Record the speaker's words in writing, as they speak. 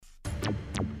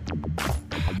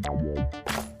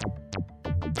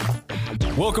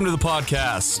Welcome to the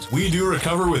podcast. We Do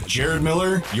Recover with Jared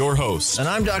Miller, your host. And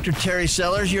I'm Dr. Terry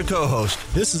Sellers, your co-host.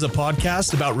 This is a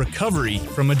podcast about recovery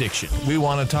from addiction. We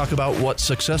want to talk about what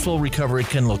successful recovery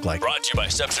can look like. Brought to you by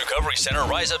Steps Recovery Center,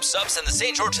 Rise Up Subs, and the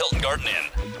St. George Hilton Garden Inn.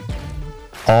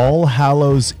 All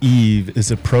Hallows Eve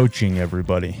is approaching,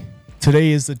 everybody.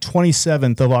 Today is the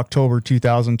 27th of October,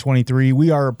 2023.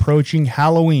 We are approaching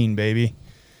Halloween, baby.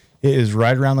 It is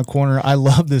right around the corner. I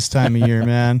love this time of year,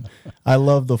 man. I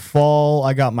love the fall.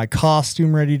 I got my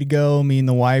costume ready to go. Me and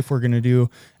the wife, we're going to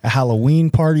do a Halloween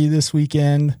party this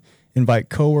weekend. Invite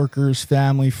coworkers,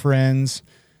 family, friends.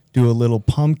 Do a little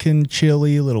pumpkin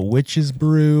chili, a little witch's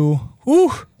brew.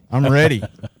 Whew, I'm ready.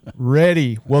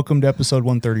 Ready. Welcome to episode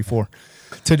 134.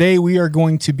 Today we are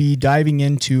going to be diving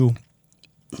into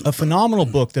a phenomenal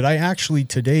book that I actually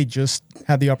today just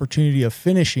had the opportunity of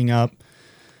finishing up.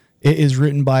 It is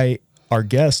written by our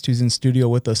guest who's in studio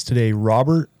with us today,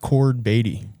 Robert Cord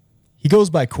Beatty. He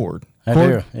goes by Cord. I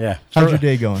Cord, do, yeah. How's your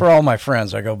day going? For all my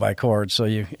friends, I go by Cord, so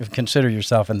you consider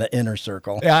yourself in the inner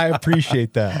circle. Yeah, I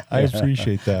appreciate that. I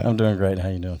appreciate that. I'm doing great. How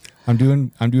you doing? I'm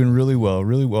doing really well,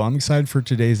 really well. I'm excited for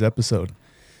today's episode.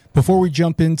 Before we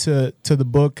jump into the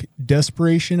book,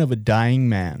 Desperation of a Dying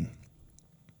Man,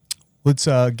 let's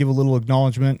give a little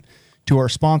acknowledgement to our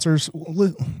sponsors.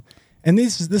 And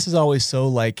this is always so,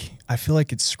 like, I feel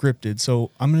like it's scripted. So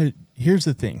here's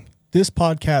the thing. This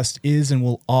podcast is and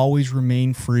will always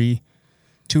remain free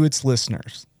to its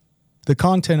listeners. The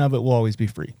content of it will always be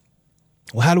free.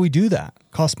 Well, how do we do that? It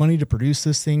costs money to produce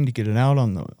this thing, to get it out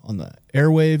on the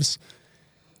airwaves.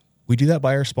 We do that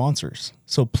by our sponsors.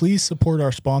 So please support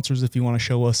our sponsors if you want to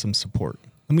show us some support.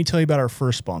 Let me tell you about our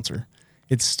first sponsor.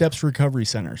 It's Steps Recovery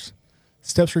Centers.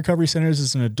 Steps Recovery Centers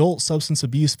is an adult substance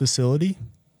abuse facility.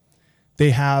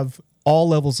 They have all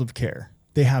levels of care.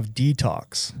 They have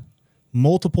detox,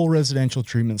 multiple residential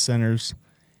treatment centers,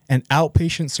 and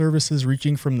outpatient services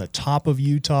reaching from the top of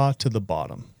Utah to the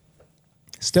bottom.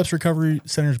 Steps Recovery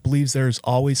Centers believes there is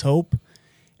always hope,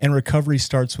 and recovery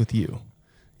starts with you.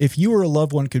 If you or a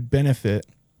loved one could benefit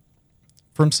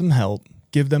from some help,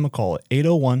 give them a call at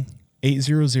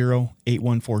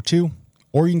 801-800-8142,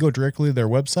 or you can go directly to their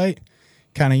website,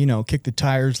 kind of, kick the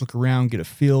tires, look around, get a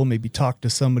feel, maybe talk to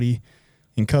somebody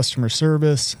in customer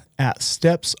service at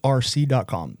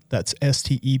stepsrc.com. That's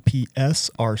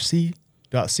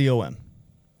stepsrc.com.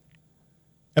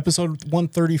 Episode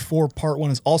 134, part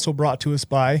 1 is also brought to us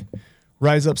by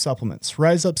Rise Up Supplements.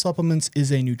 Rise Up Supplements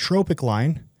is a nootropic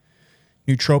line.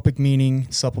 Nootropic meaning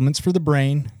supplements for the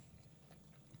brain,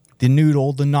 the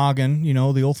noodle, the noggin,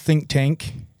 the old think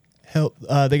tank.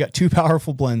 They got two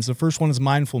powerful blends. The first one is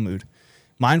Mindful Mood.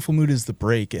 Mindful Mood is the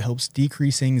break. It helps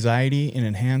decrease anxiety and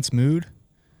enhance mood.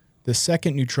 The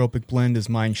second nootropic blend is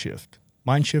Mind Shift.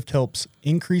 Mind Shift helps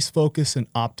increase focus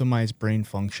and optimize brain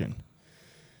function.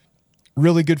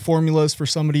 Really good formulas for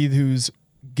somebody who's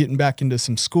getting back into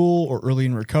some school or early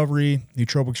in recovery.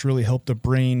 Nootropics really help the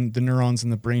neurons in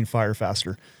the brain fire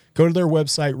faster. Go to their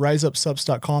website,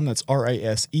 riseupsubs.com. That's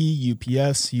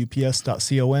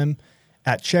RISEUPS.com.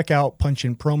 At checkout, punch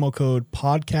in promo code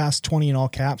podcast20 in all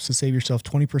caps to save yourself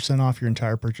 20% off your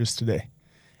entire purchase today.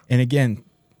 And again,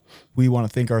 we want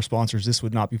to thank our sponsors. This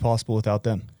would not be possible without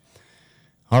them.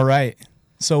 All right.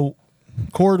 So,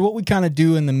 Cord, what we kind of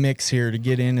do in the mix here to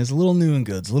get in is a little new and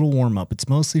goods, a little warm up. It's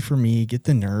mostly for me, get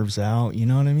the nerves out. You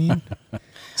know what I mean?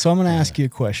 So I'm going to ask you a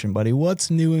question, buddy. What's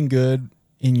new and good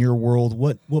in your world?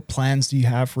 What plans do you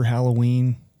have for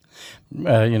Halloween?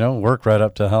 Work right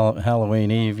up to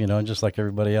Halloween Eve, just like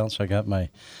everybody else. I got my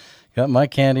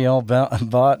candy all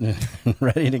bought and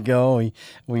ready to go. I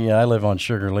live on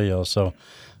Sugar Leo, so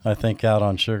I think out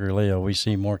on Sugar Leo we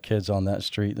see more kids on that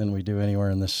street than we do anywhere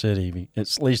in the city.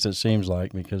 At least it seems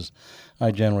like, because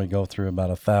I generally go through about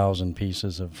 1,000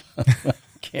 pieces of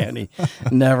candy.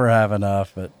 Never have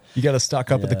enough, but you got to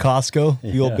stock up at the Costco,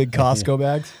 the old big Costco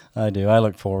bags. I do. I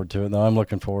look forward to it, though. I'm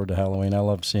looking forward to Halloween. I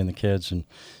love seeing the kids and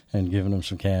giving them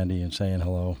some candy and saying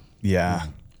hello. Yeah.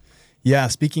 Yeah,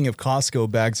 speaking of Costco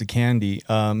bags of candy,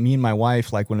 me and my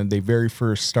wife, like when they very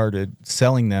first started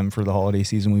selling them for the holiday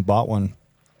season, we bought one,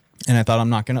 and I thought, I'm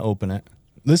not going to open it.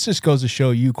 This just goes to show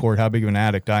you, Cord, how big of an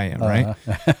addict I am, right?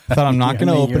 I thought, I'm not going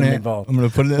to open it. I'm going to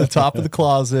put it in the top of the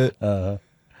closet.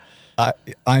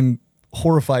 I'm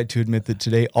horrified to admit that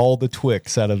today all the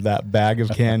Twix out of that bag of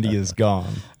candy is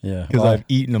gone. Yeah, because I've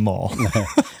eaten them all.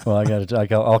 Well,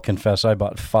 I'll confess, I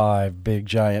bought 5 big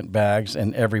giant bags,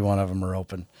 and every one of them are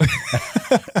open.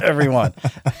 Every one.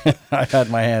 I've had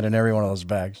my hand in every one of those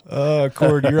bags.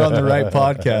 Cord, you're on the right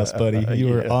podcast, buddy.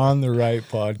 You are on the right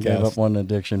podcast. Give up one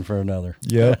addiction for another.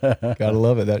 Yep, gotta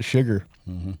love it. That sugar.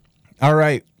 Mm-hmm. All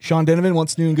right, Sean Denovan,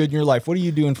 what's new and good in your life? What are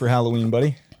you doing for Halloween,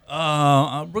 buddy?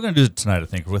 We're going to do it tonight, I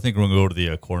think. We're going to go to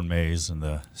the corn maze and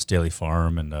the Staley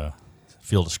Farm and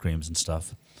Field of Screams and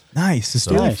stuff. Nice. Is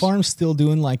Staley Farm still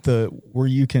doing like where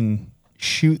you can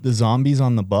shoot the zombies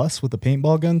on the bus with the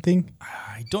paintball gun thing?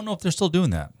 I don't know if they're still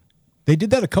doing that. They did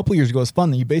that a couple years ago. It's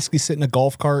fun. You basically sit in a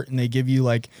golf cart and they give you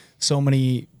like so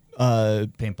many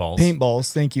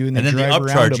paintballs. Thank you. And then they drive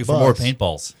upcharge you for more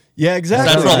paintballs. Yeah,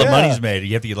 exactly. That's where all the money's made.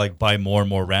 You have to like buy more and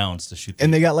more rounds to shoot.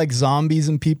 And they got like zombies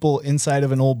and people inside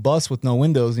of an old bus with no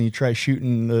windows, and you try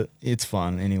shooting. It's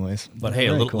fun, anyways. But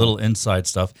hey, little inside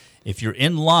stuff. If you're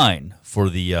in line for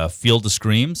the Field of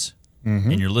Screams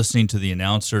and you're listening to the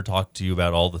announcer talk to you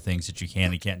about all the things that you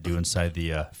can and can't do inside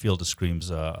the Field of Screams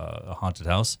haunted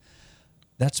house,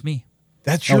 that's me.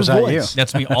 That's your voice.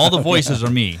 That's me. All the voices are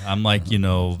me. I'm like,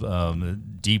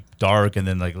 deep, dark, and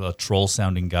then like a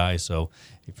troll-sounding guy. So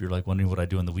if you're like wondering what I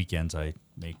do on the weekends, I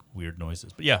make weird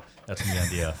noises. But yeah, that's me on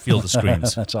the Field of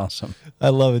Screams. That's awesome. I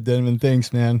love it, Denman.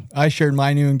 Thanks, man. I shared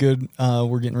my new and good.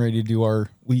 We're getting ready to do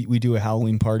we do a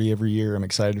Halloween party every year. I'm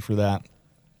excited for that.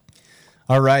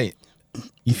 All right.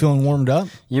 You feeling warmed up?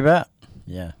 You bet.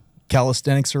 Yeah.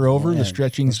 Calisthenics are over. The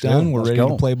stretching's done. We're ready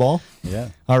to play ball. Yeah.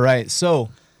 All right. So,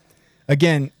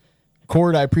 again,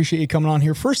 Cord, I appreciate you coming on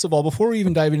here. First of all, before we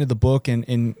even dive into the book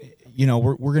and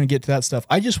we're going to get to that stuff,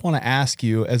 I just want to ask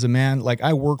you, as a man, like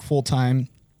I work full time,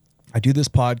 I do this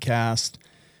podcast.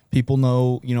 People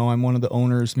know, I'm one of the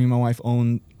owners. Me and my wife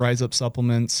own Rise Up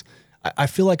Supplements. I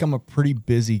feel like I'm a pretty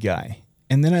busy guy.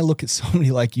 And then I look at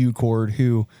somebody like you, Cord,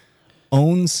 who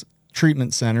owns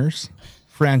treatment centers,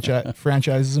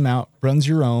 franchises them out, runs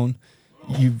your own.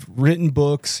 You've written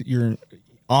books. You're an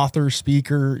author,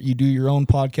 speaker. You do your own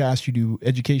podcast. You do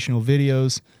educational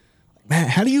videos. Man,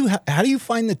 how do you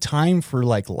find the time for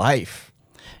like life?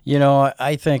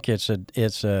 I think it's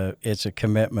a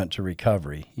commitment to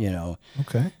recovery.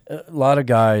 Okay. A lot of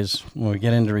guys, when we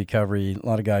get into recovery, a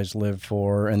lot of guys live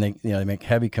for, and they make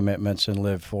heavy commitments and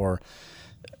live for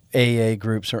AA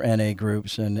groups or NA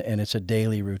groups, and it's a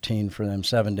daily routine for them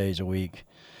 7 days a week.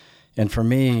 And for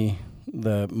me,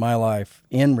 my life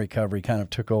in recovery kind of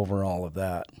took over all of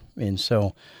that. And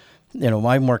so,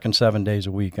 I'm working 7 days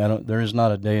a week. There is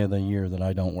not a day of the year that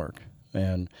I don't work.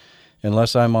 And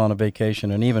unless I'm on a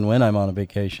vacation, and even when I'm on a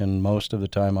vacation, most of the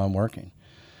time I'm working.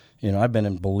 I've been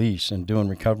in Belize and doing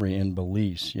recovery in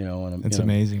Belize, It's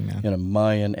amazing, man. In a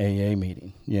Mayan AA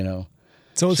meeting,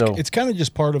 So it's kind of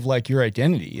just part of like your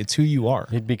identity. It's who you are.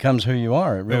 It becomes who you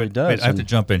are. It really does. Wait, I have to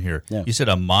jump in here. Yeah. You said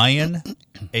a Mayan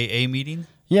AA meeting?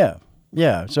 Yeah.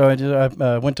 Yeah. So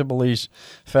I went to Belize,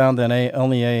 found an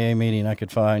only AA meeting I could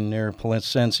find near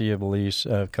Placencia, Belize,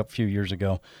 a few years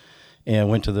ago, and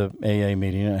went to the AA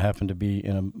meeting. And it happened to be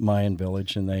in a Mayan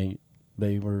village, and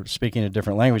they were speaking a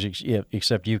different language,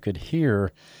 except you could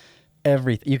hear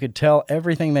everything. You could tell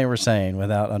everything they were saying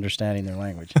without understanding their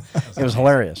language. It was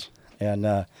hilarious. And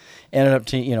ended up,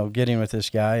 getting with this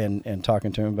guy and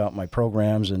talking to him about my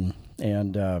programs and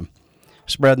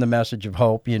spreading the message of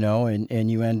hope,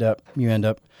 and you end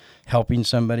up helping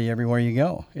somebody everywhere you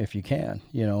go if you can,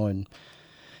 and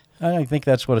I think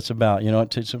that's what it's about.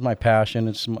 It's my passion.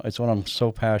 It's what I'm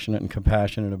so passionate and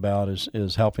compassionate about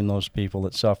is helping those people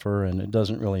that suffer, and it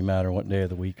doesn't really matter what day of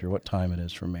the week or what time it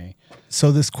is for me.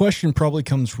 So this question probably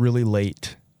comes really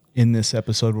late in this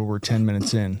episode where we're 10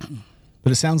 minutes in.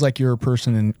 But it sounds like you're a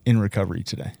person in recovery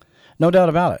today. No doubt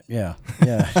about it. Yeah.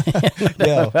 No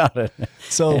doubt about it.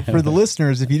 So for the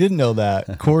listeners, if you didn't know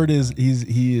that, Cord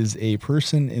he is a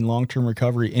person in long-term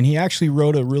recovery, and he actually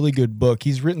wrote a really good book.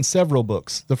 He's written several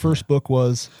books. The first book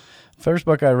was? First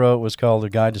book I wrote was called A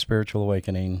Guide to Spiritual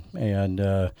Awakening, and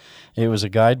it was a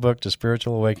guidebook to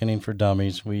spiritual awakening for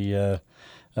dummies. We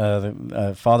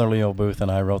Father Leo Booth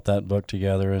and I wrote that book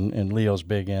together, and Leo's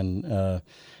big in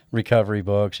recovery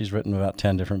books. He's written about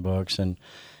 10 different books, and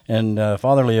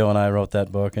Father Leo and I wrote that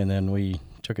book, and then we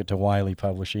took it to Wiley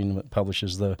Publishing, that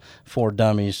publishes the For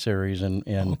Dummies series,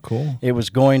 and cool. It was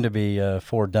going to be a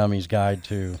For Dummies guide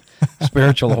to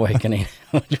spiritual awakening,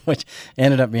 which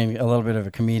ended up being a little bit of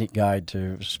a comedic guide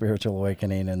to spiritual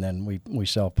awakening, and then we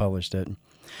self-published it.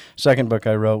 Second book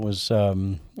I wrote was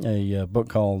a book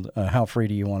called How Free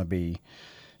Do You Want to Be?,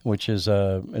 which is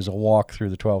a walk through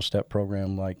the 12-step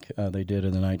program like they did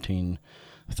in the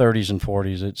 1930s and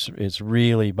 40s. It's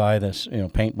really by this,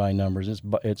 paint by numbers.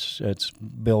 It's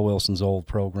Bill Wilson's old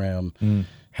program,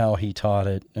 how he taught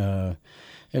it.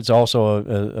 It's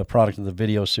also a product of the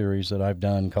video series that I've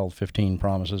done called 15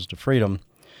 Promises to Freedom,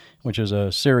 which is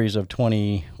a series of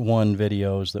 21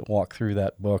 videos that walk through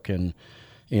that book in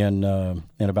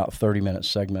about 30-minute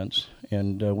segments,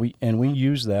 and we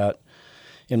use that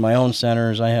in my own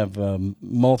centers. I have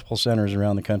multiple centers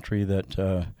around the country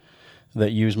that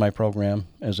use my program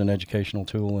as an educational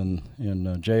tool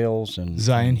in jails and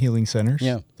Zion Healing Centers.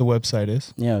 Yeah. The website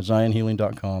is. Yeah,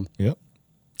 zionhealing.com. Yep.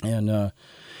 And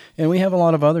we have a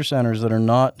lot of other centers that are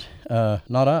not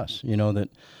us,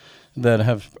 that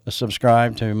have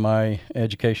subscribed to my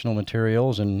educational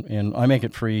materials, and I make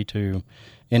it free to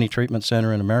any treatment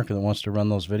center in America that wants to run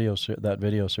that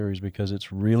video series, because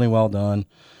it's really well done.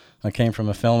 I came from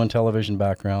a film and television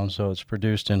background, so it's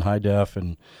produced in high def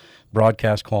and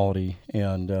broadcast quality,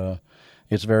 and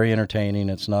it's very entertaining.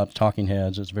 It's not talking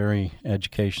heads. It's very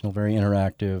educational, very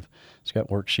interactive. It's got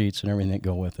worksheets and everything that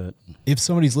go with it. If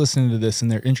somebody's listening to this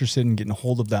and they're interested in getting a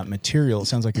hold of that material, it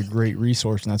sounds like a great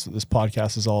resource, and that's what this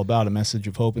podcast is all about, a message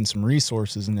of hope and some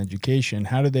resources in education.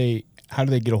 How do they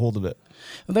get a hold of it?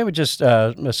 Well, they would just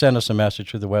send us a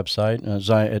message through the website,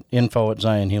 at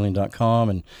info@zionhealing.com,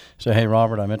 and say, "Hey,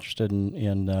 Robert, I'm interested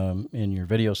in your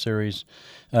video series."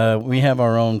 We have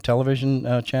our own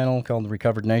television channel called The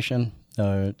Recovered Nation.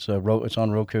 It's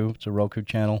on Roku. It's a Roku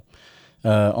channel.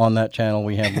 On that channel,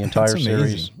 we have the entire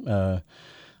series.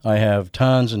 I have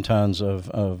tons and tons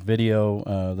of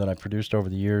video that I produced over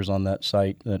the years on that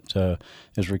site that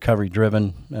is recovery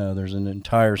driven. There's an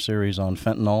entire series on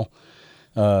fentanyl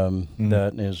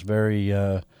that is very.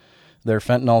 Their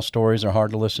fentanyl stories are hard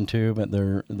to listen to, but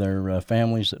they're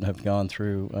families that have gone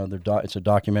through. It's a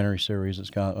documentary series. It's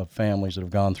got of families that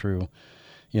have gone through,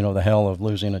 the hell of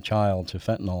losing a child to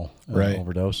fentanyl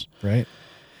overdose. Right.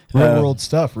 Real world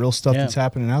stuff, Yeah. that's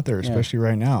happening out there, especially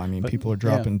right now. I mean, people are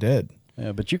dropping dead.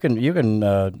 Yeah, but you can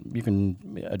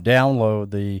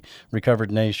download the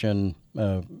Recovered Nation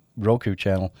Roku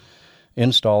channel,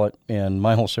 install it, and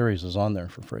my whole series is on there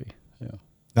for free. Yeah.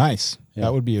 Nice. Yeah.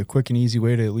 That would be a quick and easy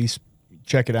way to at least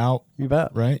check it out. You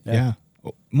bet. Right? Yeah.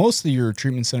 Most of your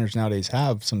treatment centers nowadays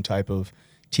have some type of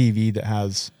TV that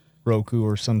has Roku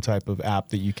or some type of app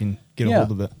that you can get a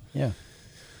hold of it. Yeah.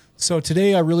 So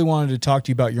today I really wanted to talk to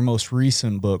you about your most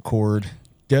recent book, Cord,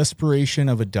 Desperation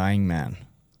of a Dying Man.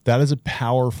 That is a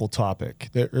powerful topic.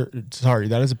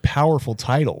 That is a powerful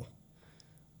title.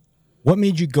 What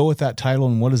made you go with that title,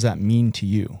 and what does that mean to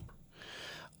you?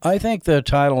 I think the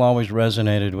title always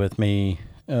resonated with me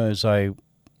as I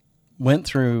went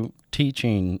through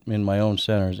teaching in my own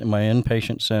centers, in my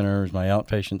inpatient centers, my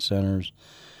outpatient centers.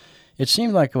 It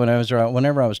seemed like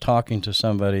whenever I was talking to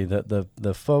somebody, that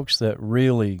the folks that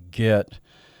really get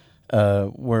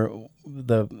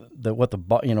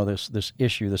this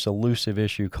issue, this elusive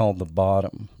issue called the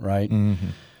bottom, right? Mm-hmm.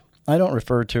 I don't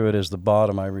refer to it as the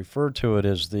bottom. I refer to it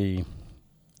as the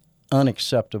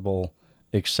unacceptable,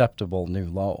 acceptable new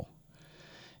low.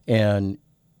 And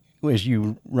as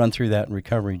you run through that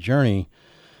recovery journey,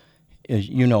 as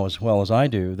you know as well as I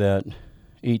do, that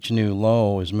each new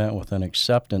low is met with an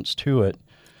acceptance to it.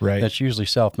 Right. That's usually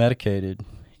self-medicated,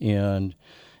 and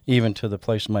even to the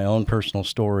place of my own personal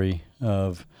story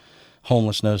of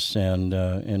homelessness and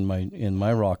in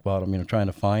my rock bottom, trying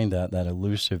to find that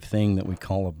elusive thing that we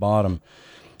call a bottom.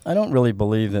 I don't really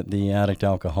believe that the addict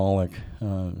alcoholic,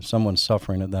 someone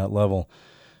suffering at that level,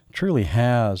 truly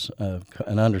has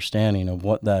an understanding of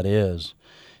what that is,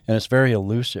 and it's very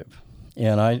elusive.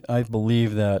 And I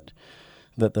believe that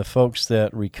the folks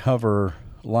that recover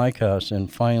like us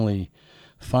and finally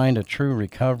find a true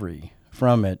recovery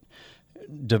from it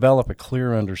develop a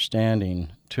clear understanding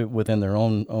within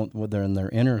their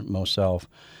innermost self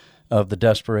of the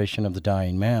desperation of the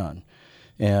dying man,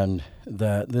 and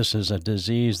that this is a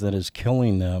disease that is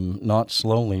killing them, not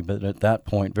slowly, but at that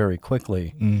point very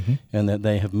quickly, mm-hmm. and that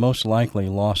they have most likely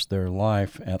lost their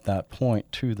life at that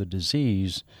point to the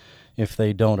disease if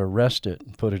they don't arrest it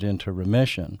and put it into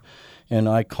remission. And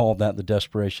I call that the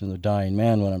desperation of the dying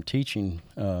man when I'm teaching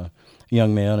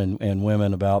young men and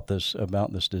women about this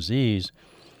disease.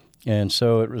 And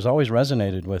so it has always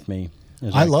resonated with me.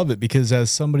 I love it because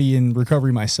as somebody in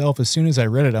recovery myself, as soon as I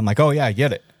read it, I'm like, oh yeah, I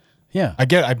get it. Yeah, I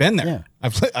get it. I've been there. Yeah.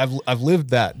 I've lived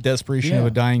that desperation of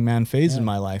a dying man phase in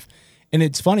my life. And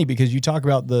it's funny because you talk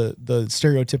about the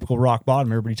stereotypical rock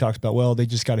bottom. Everybody talks about, well, they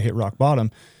just got to hit rock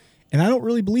bottom. And I don't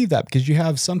really believe that, because you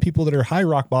have some people that are high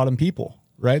rock bottom people,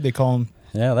 right? They call them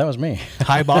that was me.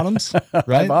 High bottoms, right?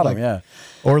 High bottom,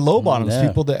 or low bottoms.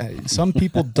 People that some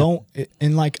people don't.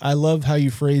 And I love how you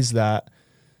phrase that.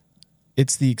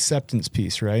 It's the acceptance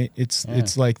piece, right?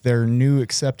 It's like their new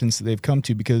acceptance that they've come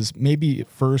to, because maybe at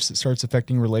first it starts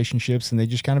affecting relationships and they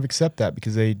just kind of accept that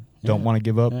because they don't want to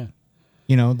give up,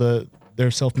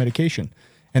 their self-medication.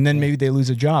 And then maybe they lose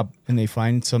a job and they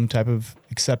find some type of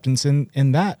acceptance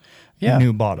in that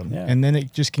new bottom. Yeah. And then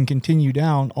it just can continue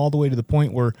down all the way to the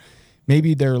point where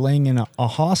maybe they're laying in a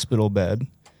hospital bed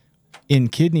in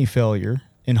kidney failure,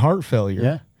 in heart failure,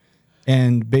 Yeah.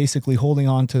 and basically holding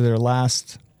on to their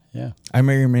last. Yeah. I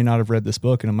may or may not have read this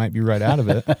book, and it might be right out of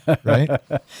it, right?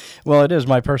 Well, it is.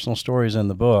 My personal stories in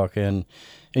the book, and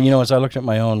as I looked at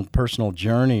my own personal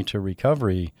journey to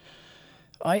recovery,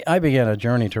 I began a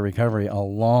journey to recovery a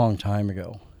long time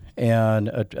ago, and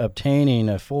obtaining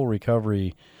a full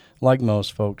recovery, like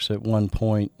most folks, at one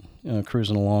point,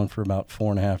 cruising along for about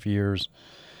 4.5 years,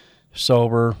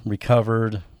 sober,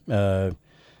 recovered,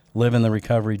 living the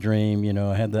recovery dream.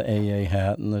 I had the AA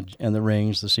hat and the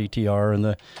rings, the CTR, and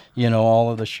the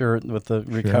all of the shirt with the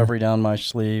recovery down my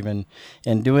sleeve, and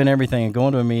doing everything and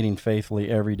going to a meeting faithfully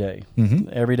every day. Mm-hmm.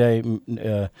 Every day,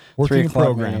 Working 3 a o'clock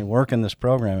program. meeting, working this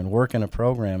program and working a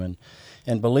program,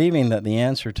 and believing that the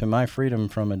answer to my freedom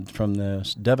from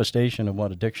the devastation of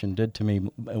what addiction did to me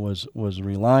was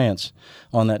reliance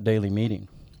on that daily meeting.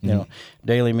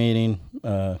 Daily meeting,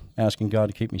 asking God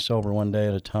to keep me sober one day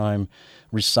at a time,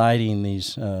 reciting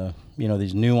these,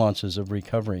 these nuances of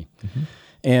recovery. Mm-hmm.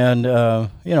 And, I'm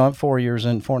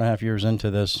 4.5 years into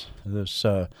this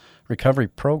recovery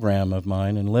program of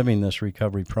mine and living this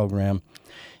recovery program.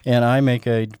 And I make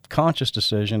a conscious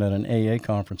decision at an AA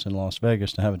conference in Las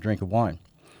Vegas to have a drink of wine.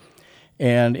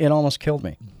 And it almost killed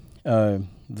me.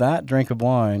 That drink of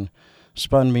wine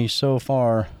spun me so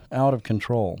far out of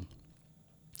control.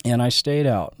 And I stayed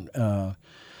out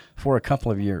for a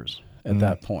couple of years at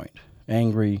that point,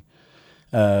 angry,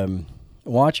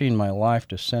 watching my life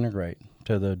disintegrate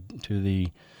to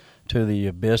the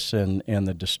abyss and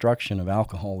the destruction of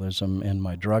alcoholism and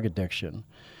my drug addiction,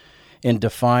 in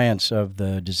defiance of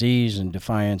the disease, in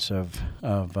defiance of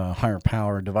higher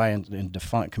power,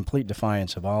 complete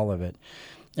defiance of all of it,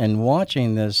 and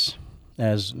watching this,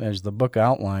 as the book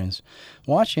outlines,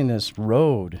 watching this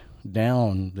road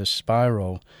down this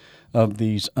spiral of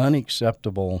these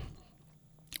acceptable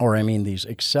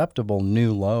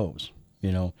new lows,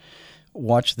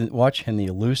 watching the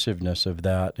elusiveness of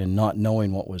that and not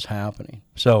knowing what was happening.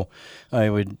 So I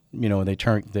would, they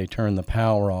turn the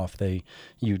power off.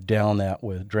 You drown that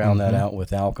out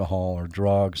with alcohol or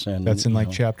drugs, and That's in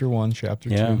chapter 1, chapter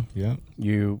 2. Yeah.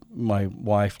 My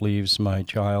wife leaves my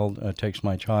child, takes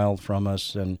my child from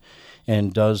us,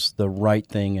 and does the right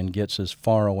thing and gets as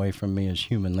far away from me as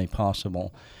humanly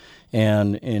possible.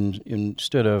 And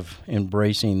instead of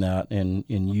embracing that and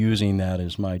using that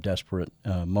as my desperate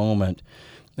moment,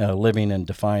 living in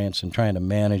defiance and trying to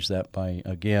manage that by,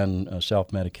 again,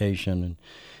 self-medication,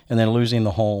 and then losing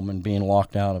the home and being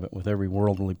locked out of it with every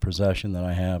worldly possession that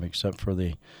I have except for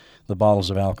the bottles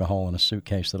of alcohol in a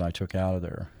suitcase that I took out of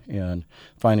there, and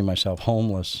finding myself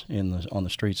homeless on the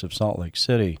streets of Salt Lake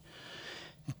City.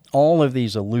 All of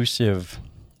these elusive,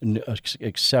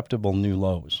 acceptable new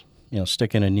lows.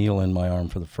 Sticking a needle in my arm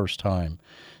for the first time,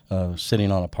 sitting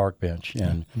on a park bench.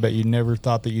 And but you never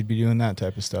thought that you'd be doing that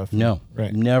type of stuff. No,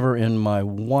 right. Never in my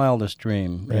wildest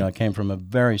dream. Right. I came from a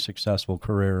very successful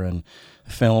career in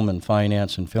film and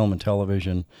finance and film and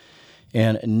television,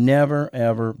 and never,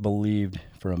 ever believed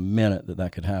for a minute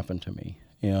that could happen to me.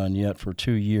 And yet for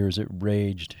 2 years it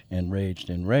raged and raged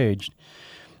and raged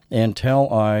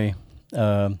until I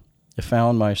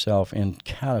found myself in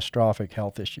catastrophic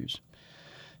health issues.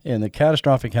 And the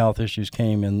catastrophic health issues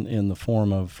came in the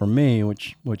form of, for me,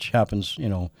 which happens,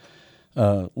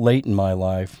 late in my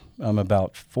life. I'm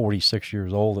about 46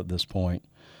 years old at this point,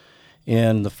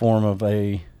 in the form of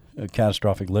a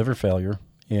catastrophic liver failure,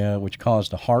 which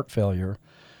caused a heart failure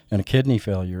and a kidney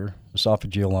failure,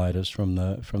 esophagealitis from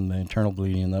the internal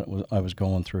bleeding that I was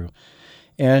going through,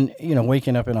 and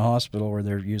waking up in a hospital where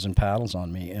they're using paddles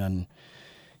on me, and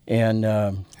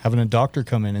having a doctor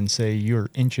come in and say you're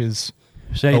inches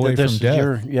say away that this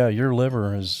from death. Your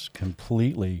liver is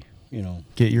completely,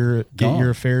 Get your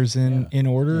affairs in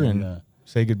order and and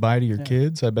say goodbye to your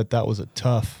kids. I bet that was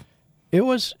tough. It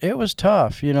was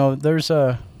tough. There's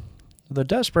the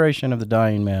desperation of the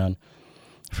dying man.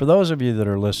 For those of you that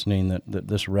are listening that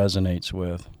this resonates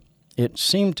with, it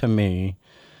seemed to me,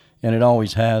 and it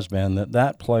always has been,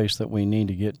 that place that we need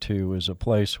to get to is a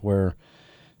place where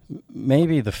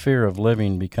maybe the fear of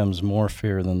living becomes more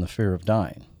fear than the fear of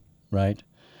dying. Right?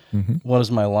 Mm-hmm. What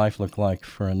does my life look like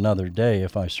for another day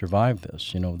if I survive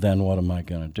this? Then what am I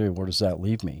going to do? Where does that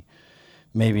leave me?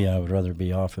 Maybe I would rather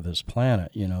be off of this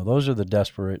planet. Those are the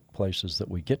desperate places that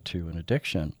we get to in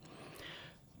addiction.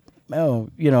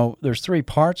 There's 3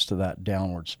 parts to that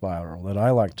downward spiral that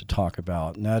I like to talk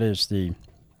about, and that is the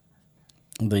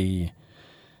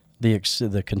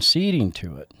conceding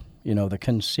to it. The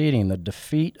conceding, the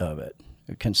defeat of it.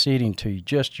 Conceding to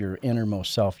just your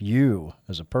innermost self, you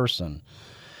as a person,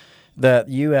 that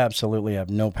you absolutely have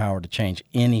no power to change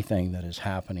anything that is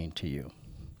happening to you.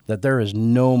 that there is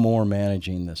no more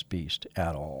managing this beast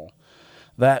at all.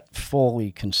 That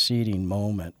fully conceding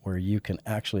moment where you can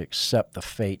actually accept the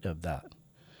fate of that.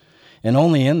 And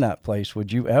only in that place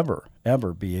would you ever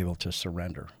be able to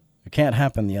surrender. It can't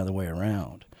happen the other way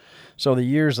around. So the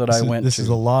years that I went this through... is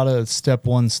a lot of step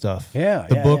one stuff. Yeah,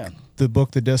 The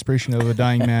book, The Desperation of a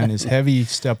Dying Man, is heavy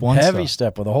step one Heavy stuff.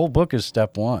 step. Well, the whole book is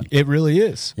step one. It really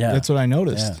is. Yeah. That's what I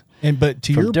noticed. Yeah. But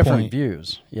to From your different point,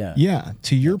 views. Yeah. Yeah.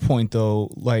 To your point,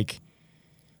 though,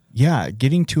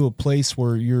 getting to a place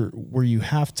where you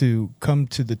have to come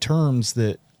to the terms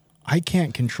that I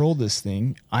can't control this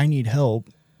thing. I need help.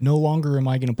 No longer am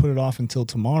I going to put it off until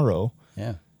tomorrow.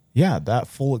 Yeah. Yeah, that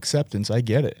full acceptance, I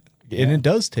get it. And it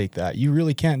does take that. You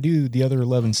really can't do the other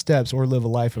 11 steps or live a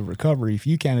life of recovery if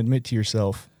you can't admit to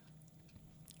yourself,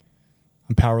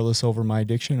 I'm powerless over my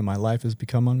addiction and my life has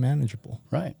become unmanageable.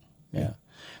 Right. Yeah.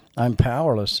 I'm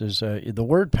powerless the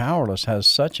word powerless has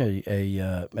such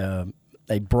a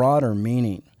broader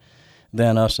meaning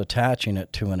than us attaching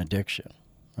it to an addiction,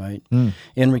 right?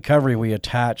 In recovery, we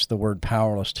attach the word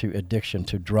powerless to addiction,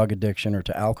 to drug addiction or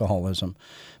to alcoholism.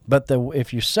 But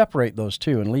if you separate those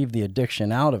two and leave the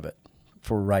addiction out of it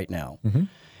for right now,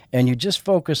 and you just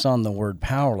focus on the word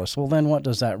powerless, well, then what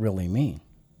does that really mean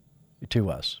to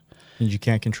us? And you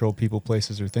can't control people,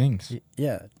 places, or things.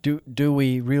 Yeah. Do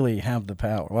we really have the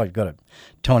power? Well, you've got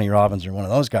Tony Robbins or one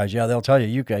of those guys. Yeah, they'll tell you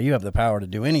you have the power to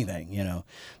do anything.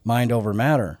 Mind over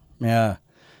matter. Yeah.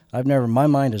 My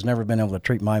mind has never been able to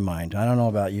treat my mind. I don't know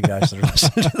about you guys that are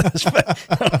listening to this,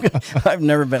 but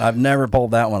I've never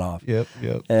pulled that one off. Yep.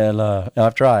 And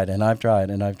I've tried. And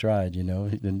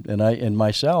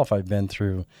myself, I've been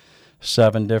through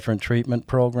 7 different treatment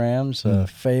programs,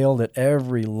 failed at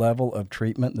every level of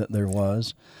treatment that there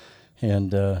was,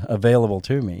 and available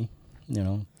to me.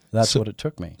 That's what it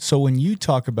took me. So when you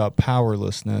talk about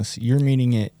powerlessness, you're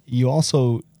meaning it. You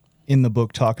also, in the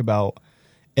book, talk about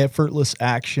effortless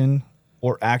action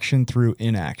or action through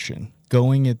inaction,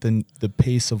 going at the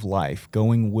pace of life,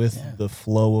 going with the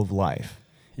flow of life.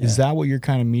 Yeah. Is that what you're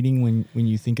kind of meaning when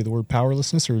you think of the word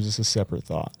powerlessness, or is this a separate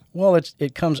thought? Well,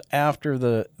 it comes after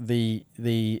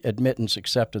the admittance,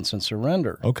 acceptance, and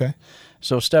surrender. Okay.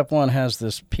 So step 1 has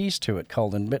this piece to it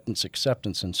called admittance,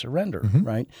 acceptance, and surrender,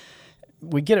 right?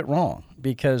 We get it wrong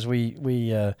because we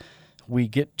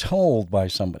get told by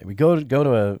somebody. We go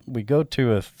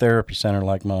to a therapy center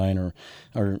like mine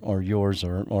or yours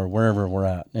or wherever we're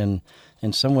at, and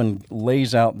someone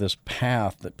lays out this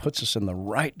path that puts us in the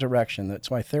right direction.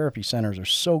 That's why therapy centers are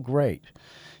so great.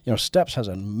 Steps has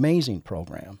an amazing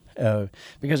program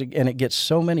because it gets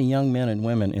so many young men and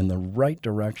women in the right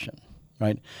direction,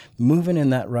 right? Moving in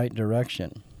that right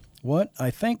direction. What I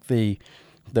think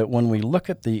that when we look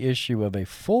at the issue of a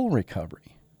full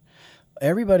recovery,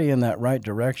 everybody in that right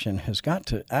direction has got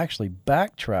to actually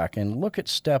backtrack and look at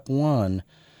step 1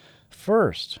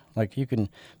 first. Like you can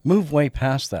move way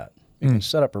past that. You can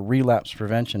set up a relapse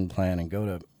prevention plan and go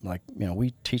to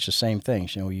we teach the same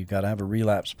things. You've got to have a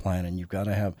relapse plan, and you've got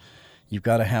to have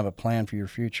a plan for your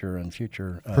future and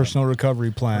future personal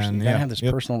recovery plan. You got to have this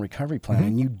personal recovery plan,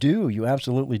 and you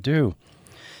absolutely do.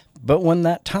 But when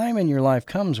that time in your life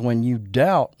comes when you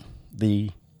doubt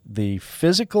the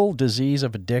physical disease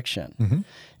of addiction,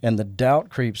 and the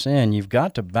doubt creeps in, you've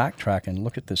got to backtrack and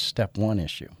look at this step 1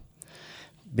 issue.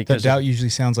 Because the doubt usually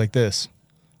sounds like this.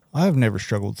 I've never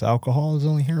struggled with alcohol. It's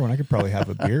only heroin. I could probably have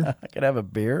a beer. I could have a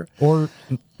beer. Or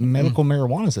medical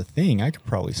marijuana is a thing. I could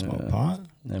probably smoke pot.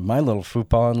 And my little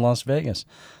fupa in Las Vegas,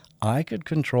 I could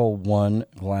control 1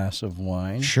 glass of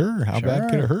wine. Sure. How bad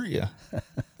could it hurt you?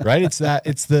 Right? It's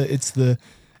the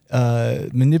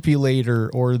manipulator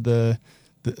or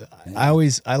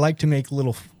I like to make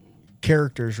little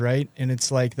characters, right? And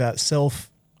it's like that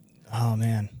oh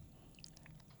man.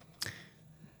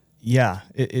 Yeah.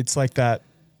 It's like that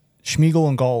Schmeagol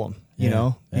and Gollum, you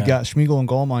know? You got Schmeagol and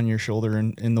Gollum on your shoulder,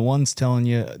 and the one's telling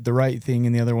you the right thing,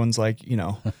 and the other one's like,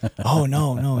 oh,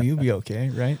 no, you'll be okay,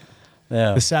 right?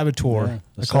 Yeah. The saboteur. Yeah,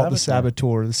 I call it the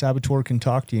saboteur. The saboteur can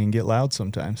talk to you and get loud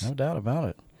sometimes. No doubt about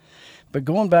it. But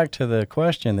going back to the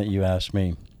question that you asked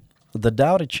me, the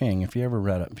Tao Te Ching, if you haven't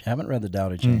read the Tao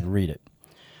Te Ching, read it.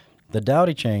 The Tao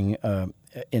Te Ching,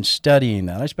 in studying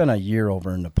that, I spent a year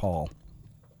over in Nepal.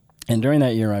 And during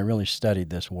that year, I really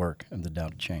studied this work of the Tao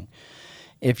Te Ching.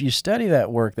 If you study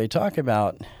that work, they talk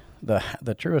about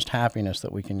the truest happiness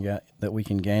that we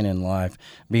can gain in life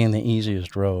being the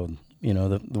easiest road.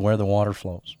 Where the water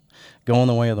flows, going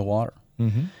the way of the water.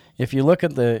 If you look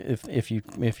at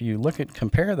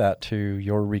compare that to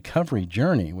your recovery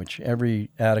journey, which every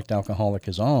addict alcoholic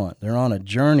is on, they're on a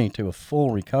journey to a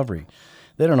full recovery.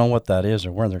 They don't know what that is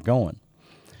or where they're going.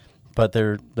 but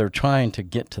they're trying to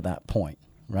get to that point,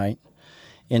 right?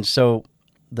 And so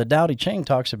the Tao Te Ching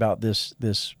talks about this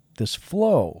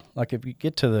flow. Like if you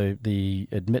get to the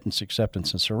admittance,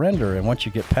 acceptance, and surrender, and once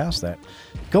you get past that,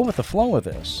 go with the flow of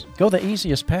this. Go the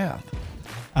easiest path.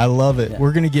 I love it. Yeah.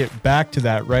 We're going to get back to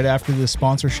that right after this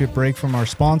sponsorship break from our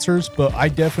sponsors, but I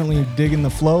definitely dig in the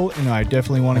flow, and I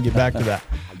definitely want to get back to that.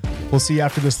 We'll see you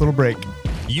after this little break.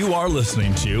 You are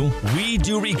listening to We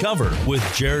Do Recover with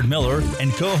Jared Miller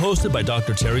and co-hosted by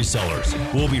Dr. Terry Sellers.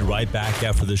 We'll be right back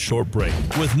after this short break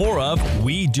with more of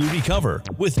We Do Recover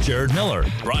with Jared Miller.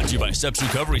 Brought to you by Steps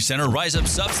Recovery Center, Rise Up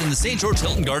Subs in the St. George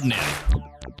Hilton Garden Inn.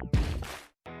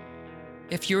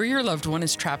 If you or your loved one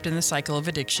is trapped in the cycle of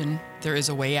addiction, there is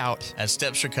a way out. At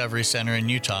Steps Recovery Center in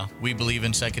Utah, we believe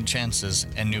in second chances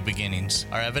and new beginnings.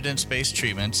 Our evidence-based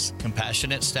treatments,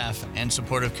 compassionate staff, and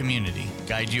supportive community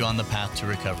guide you on the path to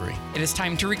recovery. It is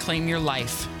time to reclaim your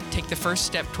life. Take the first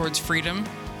step towards freedom,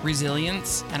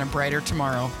 resilience, and a brighter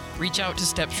tomorrow. Reach out to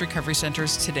Steps Recovery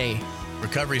Centers today.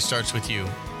 Recovery starts with you,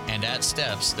 and at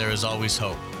Steps, there is always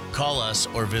hope. Call us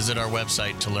or visit our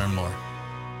website to learn more.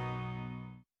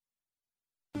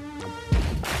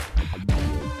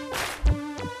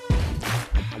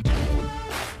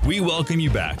 We welcome you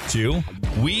back to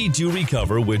We Do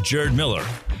Recover with Jared Miller,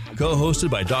 co-hosted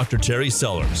by Dr. Terry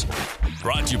Sellers.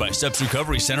 Brought to you by Steps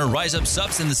Recovery Center, Rise Up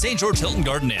Subs in the St. George Hilton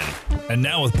Garden Inn. And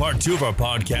now with part 2 of our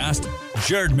podcast,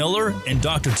 Jared Miller and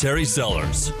Dr. Terry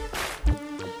Sellers.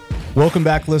 Welcome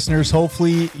back, listeners.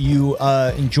 Hopefully you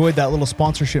enjoyed that little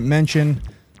sponsorship mention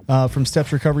from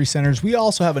Steps Recovery Centers. We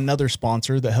also have another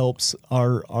sponsor that helps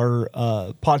our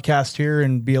podcast here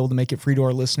and be able to make it free to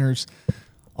our listeners.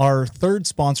 Our third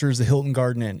sponsor is the Hilton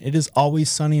Garden Inn. It is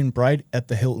always sunny and bright at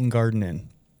the Hilton Garden Inn.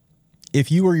 If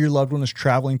you or your loved one is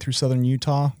traveling through southern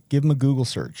Utah, give them a Google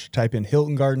search. Type in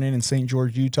Hilton Garden Inn in St.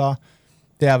 George, Utah.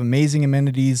 They have amazing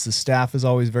amenities. The staff is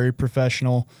always very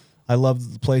professional. I love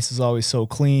that the place is always so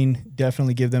clean.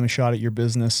 Definitely give them a shot at your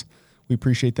business. We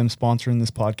appreciate them sponsoring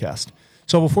this podcast.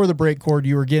 So before the break, Cord,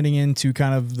 you were getting into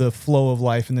kind of the flow of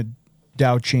life in the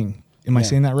Tao Te Ching. Am I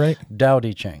saying that right? Tao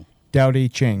Te Ching. Tao Te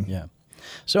Ching. Yeah.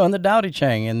 So in the Tao Te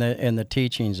Ching, in the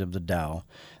teachings of the Tao,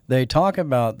 they talk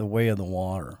about the way of the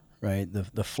water, right?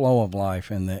 The flow of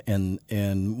life, and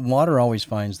water always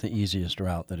finds the easiest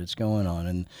route that it's going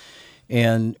on,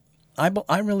 and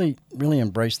I really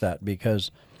embrace that,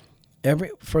 because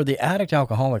for the addict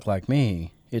alcoholic like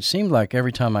me, it seemed like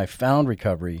every time I found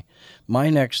recovery, my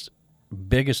next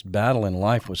biggest battle in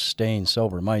life was staying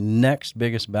sober. My next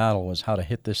biggest battle was how to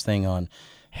hit this thing on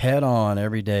head on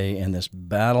every day, in this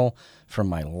battle for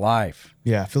my life.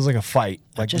 Yeah, it feels like a fight,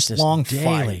 like just this this long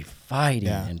daily fight.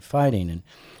 fighting,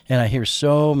 and I hear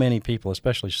so many people,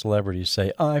 especially celebrities,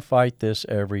 say, "I fight this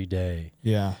every day."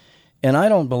 Yeah, and I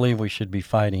don't believe we should be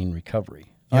fighting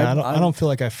recovery. Yeah, I don't feel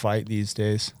like I fight these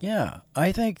days. Yeah,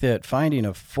 I think that finding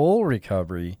a full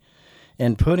recovery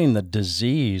and putting the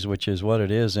disease, which is what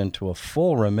it is, into a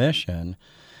full remission,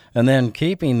 and then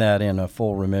keeping that in a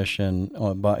full remission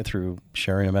through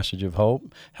sharing a message of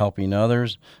hope, helping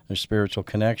others, there's spiritual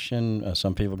connection.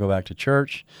 Some people go back to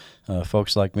church.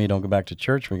 Folks like me don't go back to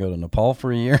church. We go to Nepal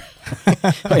for a year.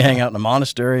 We hang out in a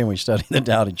monastery and we study the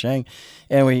Tao Te Ching,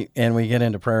 and we get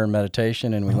into prayer and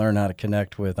meditation, and we learn how to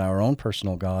connect with our own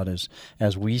personal God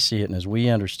as we see it and as we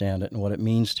understand it and what it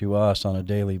means to us on a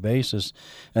daily basis.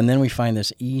 And then we find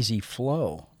this easy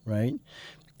flow, right?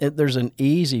 There's an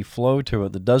easy flow to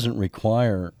it that doesn't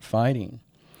require fighting.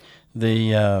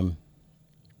 The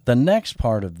next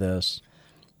part of this,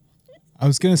 I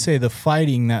was going to say the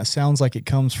fighting, that sounds like it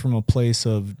comes from a place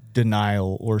of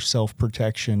denial or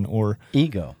self-protection or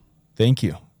ego. Thank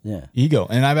you. Yeah. Ego.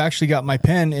 And I've actually got my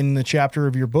pen in the chapter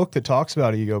of your book that talks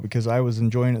about ego, because I was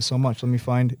enjoying it so much. Let me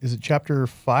find, is it chapter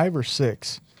 5 or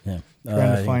 6? Yeah.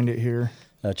 Trying to find it here.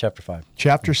 Chapter 5.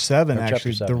 Chapter 7, Chapter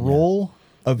actually. 7, the role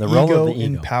of the ego role of the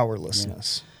in ego.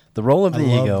 powerlessness. Yeah. The role of the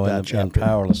I ego love that and chapter.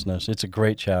 powerlessness. It's a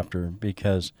great chapter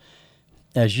because,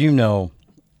 as you know,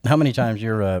 how many times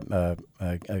you're a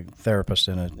therapist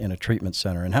in a treatment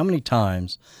center, and how many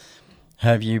times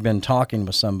have you been talking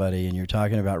with somebody and you're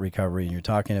talking about recovery and you're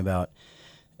talking about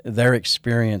their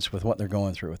experience with what they're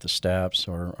going through with the steps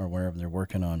or wherever they're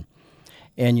working on,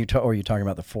 and you're talking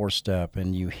about the 4-step,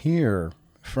 and you hear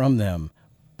from them,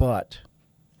 but,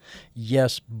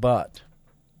 yes, but,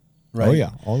 right? Oh,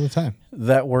 yeah, all the time.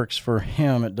 That works for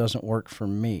him. It doesn't work for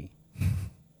me.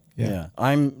 Yeah.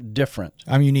 I'm different.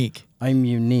 I'm unique. I'm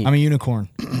unique. I'm a unicorn.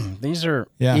 These are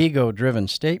Yeah. ego-driven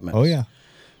statements. Oh, yeah.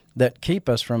 That keep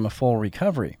us from a full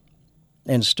recovery.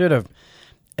 Instead of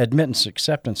admittance,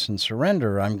 acceptance, and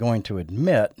surrender, I'm going to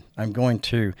admit, I'm going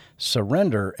to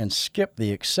surrender and skip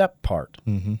the accept part.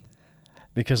 Mm-hmm.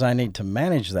 because I need to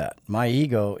manage that. My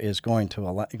ego is going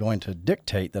to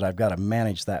dictate that I've got to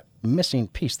manage that missing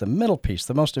piece, the middle piece,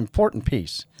 the most important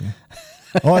piece. Yeah.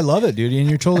 Oh, I love it, dude. And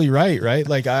you're totally right, right?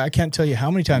 Like, I can't tell you how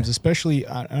many times, especially,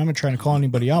 I'm not trying to call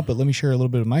anybody out, but let me share a little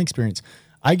bit of my experience.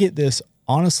 I get this,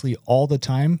 honestly, all the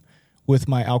time with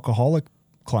my alcoholic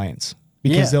clients,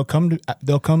 because they'll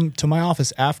come to my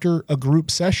office after a group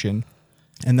session,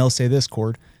 and they'll say this,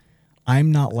 Cord,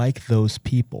 I'm not like those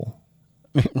people.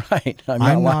 Right.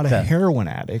 I'm not a heroin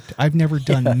addict. I've never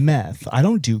done meth. I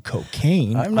don't do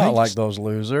cocaine. I'm not like those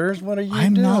losers. What are you doing?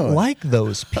 I'm not like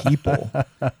those people.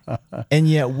 And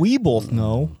yet we both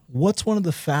know what's one of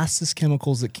the fastest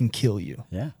chemicals that can kill you.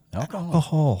 Yeah,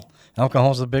 alcohol.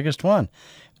 Alcohol's the biggest one.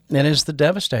 It is the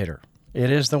devastator.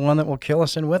 It is the one that will kill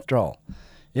us in withdrawal.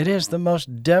 It is the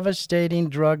most devastating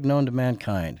drug known to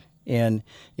mankind. And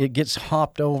it gets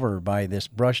hopped over by this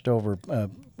brushed over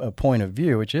point of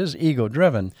view, which is ego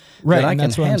driven. Right, and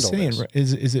that's what I'm saying. Right,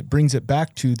 is it brings it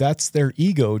back to that's their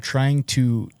ego trying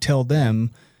to tell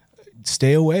them,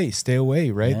 stay away,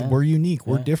 right? Yeah. We're unique,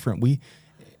 we're different.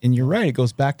 And you're right, it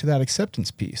goes back to that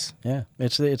acceptance piece. Yeah,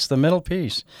 it's the middle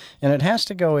piece. And it has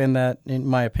to go in that, in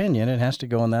my opinion, it has to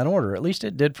go in that order. At least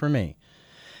it did for me.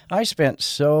 I spent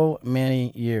so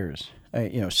many years,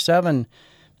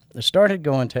 started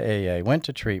going to AA, went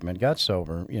to treatment, got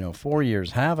sober, 4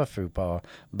 years, have a FUPA,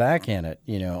 back in it,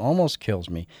 almost kills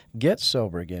me, get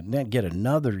sober again, then get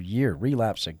another year,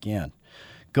 relapse again,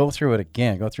 go through it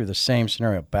again, go through the same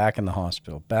scenario, back in the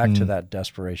hospital, back to that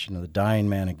desperation of the dying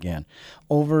man again,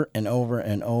 over and over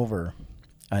and over,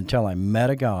 until I met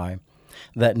a guy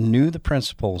that knew the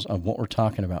principles of what we're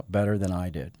talking about better than I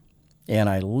did. And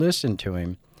I listened to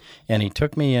him. And he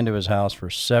took me into his house for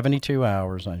 72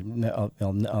 hours.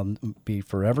 I'll be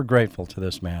forever grateful to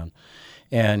this man.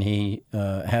 And he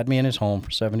had me in his home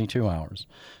for 72 hours.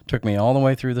 Took me all the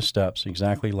way through the steps,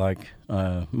 exactly like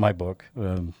my book,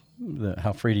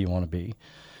 How Free Do You Want to Be,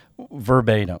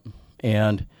 verbatim.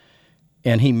 And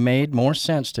he made more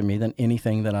sense to me than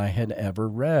anything that I had ever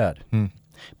read.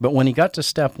 But when he got to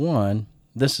step one,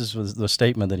 this was the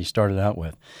statement that he started out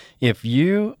with. If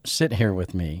you sit here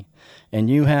with me and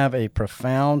you have a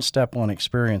profound step one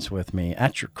experience with me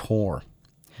at your core,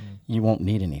 you won't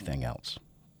need anything else.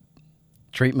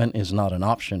 Treatment is not an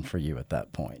option for you at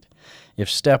that point. If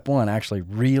step one actually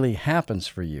really happens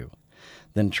for you,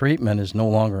 then treatment is no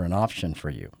longer an option for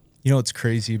you. You know what's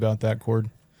crazy about that, Cord?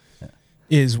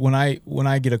 Is when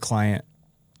I get a client,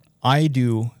 I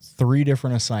do 3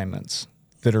 different assignments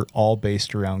that are all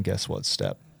based around, guess what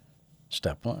step?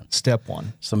 Step one. Step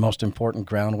one. It's the most important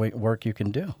groundwork you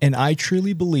can do. And I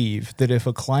truly believe that if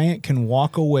a client can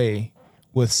walk away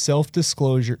with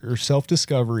self-disclosure or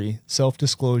self-discovery,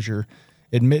 self-disclosure,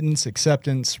 admittance,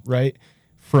 acceptance, right,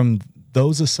 from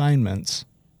those assignments,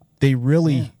 they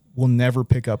really will never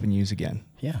pick up and use again.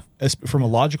 Yeah. From a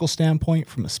logical standpoint,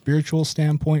 from a spiritual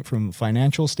standpoint, from a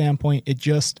financial standpoint, it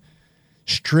just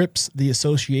strips the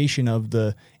association of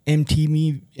the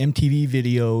MTV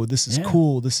video. This is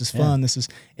cool. This is fun.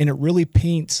 And it really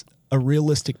paints a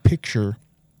realistic picture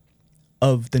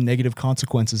of the negative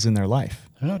consequences in their life.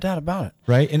 There's no doubt about it.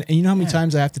 Right. And you know how many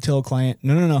times I have to tell a client,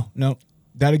 no,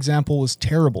 that example was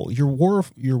terrible. You're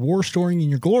war storing and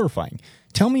you're glorifying.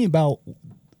 Tell me about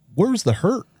where's the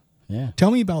hurt. Yeah.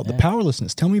 Tell me about the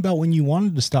powerlessness. Tell me about when you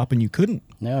wanted to stop and you couldn't.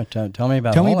 No, tell me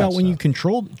about when you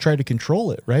tried to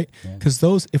control it, right? Because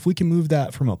if we can move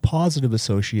that from a positive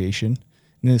association,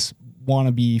 and this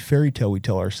wannabe fairy tale we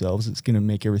tell ourselves, it's going to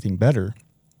make everything better,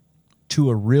 to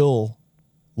a real,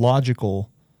 logical,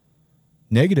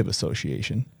 negative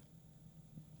association,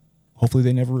 hopefully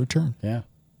they never return. Yeah.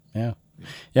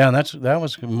 And that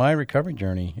was my recovery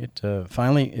journey. It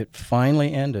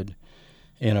finally ended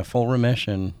in a full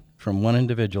remission from one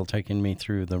individual taking me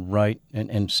through the right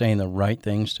and saying the right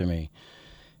things to me.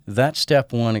 That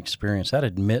step one experience, that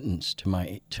admittance to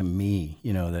me,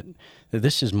 that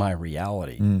this is my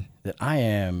reality, that I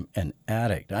am an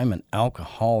addict, I'm an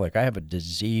alcoholic, I have a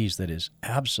disease that is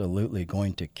absolutely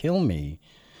going to kill me,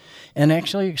 and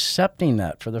actually accepting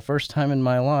that for the first time in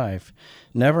my life,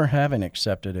 never having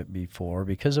accepted it before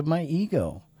because of my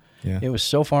ego. Yeah. It was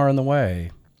so far in the way.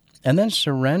 And then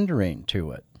surrendering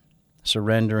to,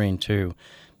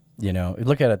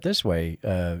 look at it this way.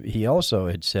 He also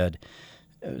had said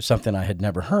something I had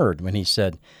never heard when he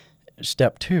said,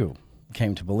 step 2,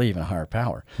 came to believe in a higher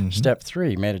power. Step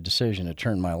 3, made a decision to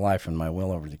turn my life and my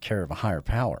will over to the care of a higher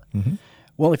power.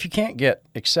 Well, if you can't get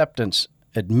acceptance,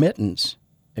 admittance,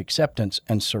 acceptance,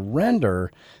 and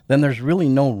surrender, then there's really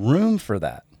no room for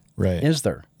that. Right. Is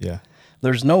there? Yeah.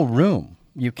 There's no room.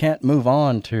 you can't move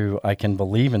on to I can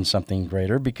believe in something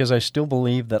greater because I still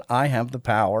believe that I have the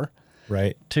power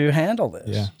right to handle this.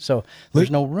 Yeah. So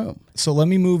there's no room. So let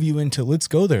me move you into, let's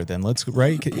go there then.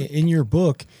 Right. In your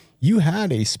book, you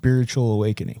had a spiritual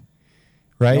awakening,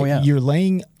 right? Oh, yeah. You're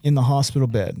laying in the hospital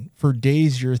bed. For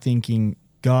days you're thinking,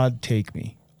 God, take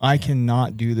me. I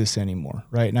cannot do this anymore,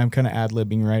 right? And I'm kind of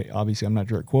ad-libbing, right? Obviously, I'm not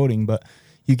direct quoting, but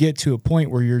you get to a point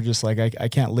where you're just like, I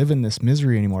can't live in this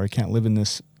misery anymore. I can't live in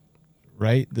this,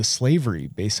 right? This slavery,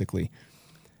 basically.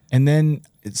 And then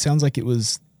it sounds like it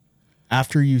was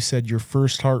after you said your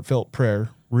first heartfelt prayer,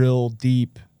 real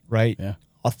deep, right? Yeah.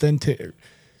 Authentic,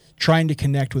 trying to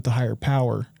connect with the higher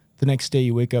power. The next day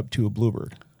you wake up to a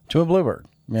bluebird. To a bluebird.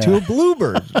 Yeah. To a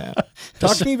bluebird, man.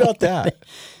 Talk to me about that.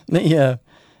 The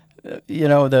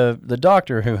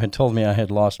doctor who had told me I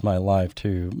had lost my life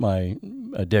to my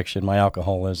addiction, my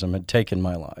alcoholism, had taken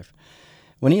my life.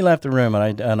 When he left the room,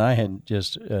 and I had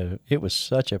just, it was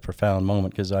such a profound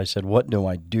moment because I said, what do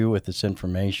I do with this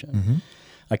information? Mm-hmm.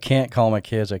 I can't call my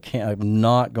kids. I'm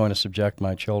not going to subject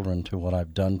my children to what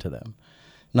I've done to them.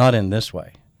 Not in this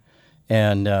way.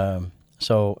 And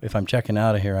so if I'm checking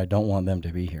out of here, I don't want them to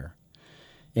be here.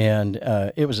 And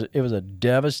it was a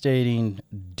devastating,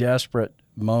 desperate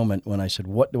moment when I said,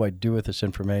 what do I do with this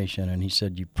information? And he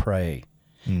said, you pray.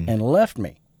 And left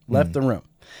the room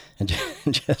and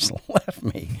just left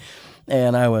me.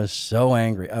 And I was so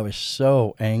angry.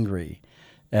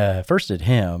 First at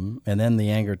him, and then the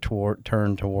anger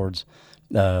turned towards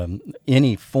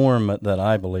any form that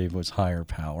I believe was higher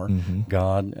power,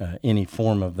 God, any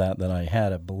form of that I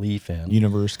had a belief in.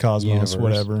 Universe, cosmos,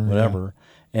 whatever. Yeah.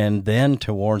 And then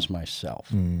towards myself.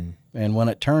 And when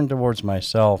it turned towards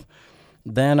myself,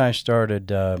 then I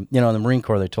started, in the Marine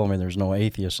Corps, they told me there's no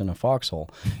atheists in a foxhole.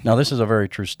 Now, this is a very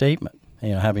true statement,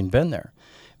 having been there.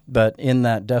 But in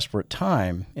that desperate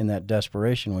time, in that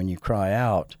desperation, when you cry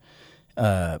out,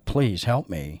 please help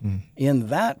me, in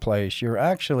that place, you're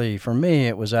actually, for me,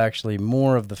 it was actually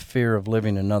more of the fear of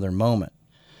living another moment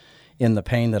in the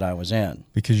pain that I was in.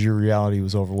 Because your reality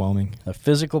was overwhelming. The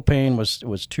physical pain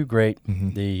was too great.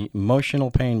 The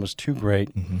emotional pain was too great.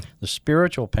 The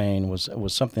spiritual pain was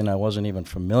something I wasn't even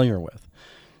familiar with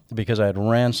because I had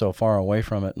ran so far away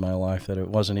from it in my life that it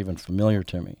wasn't even familiar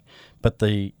to me. But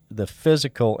the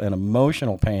physical and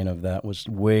emotional pain of that was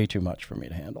way too much for me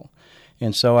to handle.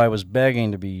 And so I was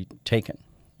begging to be taken.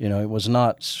 It was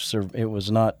not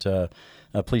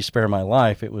please spare my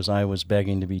life. I was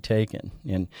begging to be taken.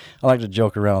 And I like to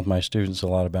joke around with my students a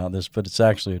lot about this, but it's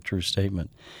actually a true statement.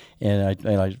 And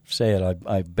I say it,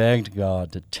 I begged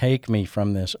God to take me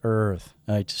from this earth.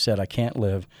 I said, I can't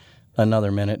live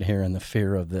another minute here in the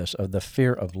fear of this, of the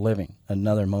fear of living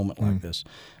another moment like this.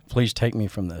 Please take me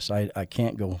from this. I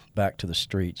can't go back to the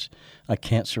streets. I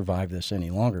can't survive this any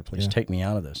longer. Please take me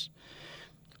out of this.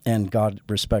 And God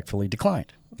respectfully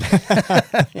declined.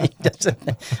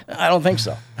 I don't think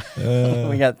so.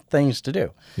 We got things to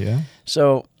do. Yeah.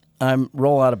 So I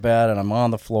roll out of bed and I'm on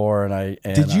the floor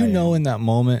Did you know in that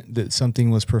moment that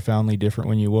something was profoundly different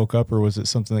when you woke up, or was it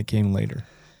something that came later?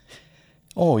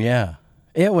 Oh yeah,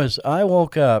 it was. I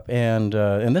woke up and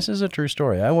this is a true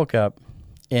story. I woke up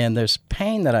and this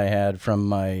pain that I had from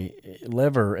my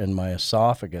liver and my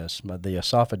esophagus, the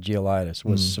esophagealitis,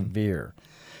 was severe,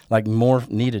 like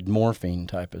needed morphine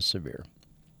type of severe.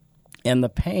 And the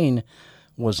pain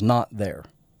was not there.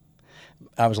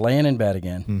 I was laying in bed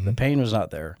again. The pain was not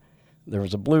there. There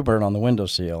was a bluebird on the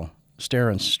windowsill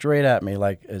staring straight at me,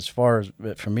 like as far as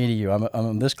from me to you.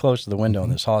 I'm this close to the window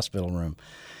in this hospital room.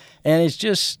 And it's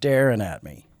just staring at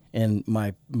me. And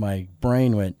my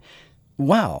brain went,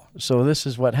 wow, so this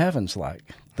is what heaven's like.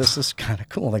 This is kind of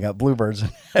cool. They got bluebirds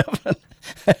in heaven.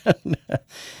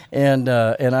 and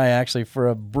I actually, for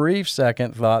a brief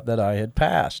second, thought that I had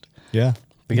passed. Yeah.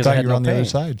 Because you I had you were no on the pain. other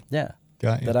side. Yeah.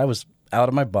 Got you. That I was out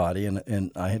of my body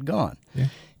and I had gone. Yeah.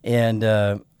 And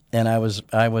I was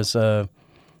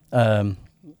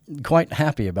quite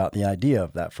happy about the idea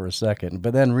of that for a second,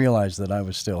 but then realized that I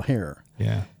was still here.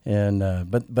 Yeah.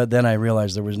 And but then I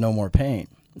realized there was no more pain.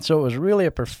 So it was really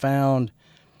a profound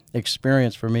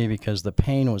experience for me because the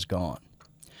pain was gone.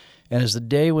 And as the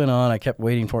day went on, I kept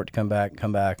waiting for it to come back,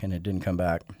 and it didn't come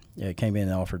back. It came in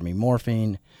and offered me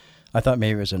morphine. I thought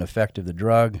maybe it was an effect of the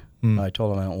drug. I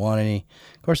told him I don't want any.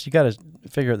 Of course, you got to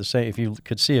figure out the same. If you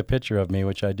could see a picture of me,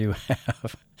 which I do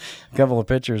have, a couple of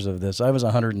pictures of this, I was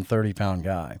a 130-pound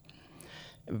guy.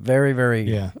 Very,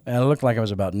 very, and I looked like I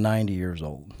was about 90 years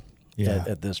old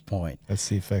at this point. That's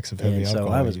the effects of heavy alcohol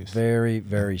so I was use. very,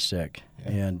 very sick.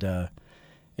 And I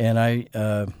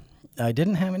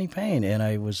didn't have any pain. And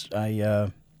I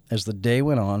as the day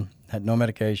went on, had no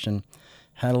medication,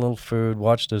 had a little food,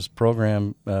 watched this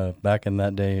program back in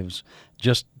that day. It was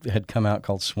just had come out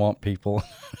called Swamp People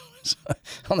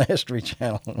on the History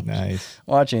Channel. Nice.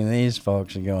 Watching these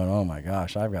folks and going, oh my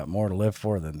gosh, I've got more to live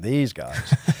for than these guys.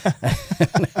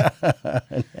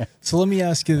 So let me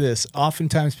ask you this.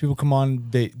 Oftentimes people come on,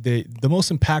 the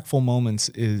most impactful moments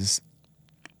is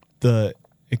the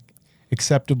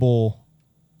acceptable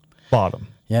bottom.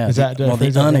 Yeah. Is that, the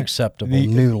unacceptable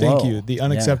new low. Thank you. The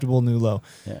unacceptable new low.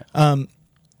 Yeah.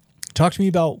 Talk to me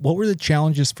about what were the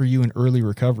challenges for you in early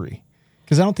recovery?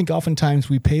 Because I don't think oftentimes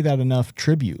we pay that enough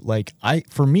tribute. Like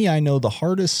for me, I know the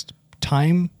hardest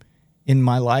time in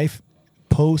my life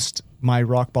post my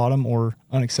rock bottom or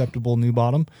unacceptable new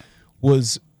bottom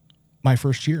was my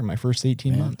first year, my first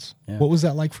 18 months. Yeah. What was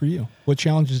that like for you? What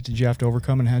challenges did you have to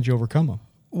overcome, and how did you overcome them?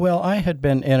 Well, I had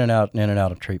been in and out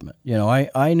of treatment. You know,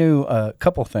 I knew a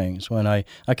couple things. When I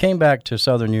came back to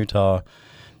southern Utah,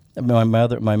 my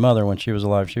mother, when she was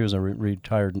alive, she was a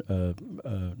retired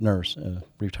nurse,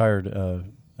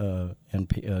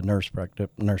 nurse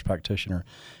practitioner,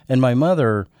 and my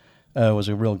mother was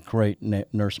a real great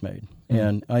nursemaid,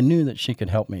 and I knew that she could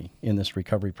help me in this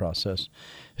recovery process.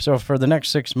 So for the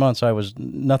next 6 months,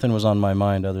 nothing was on my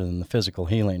mind other than the physical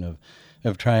healing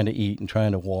of trying to eat and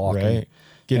trying to walk, right?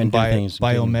 and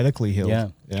Biomedically healed.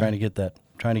 Yeah, trying to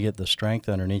get the strength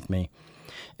underneath me.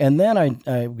 And then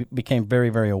I became very,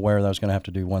 very aware that I was going to have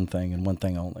to do one thing and one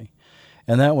thing only.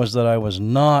 And that was that I was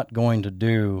not going to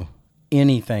do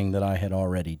anything that I had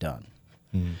already done,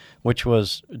 which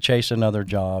was chase another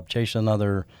job, chase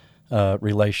another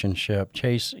relationship,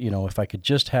 if I could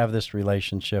just have this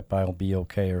relationship, I'll be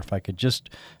okay. Or if I could just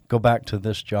go back to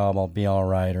this job, I'll be all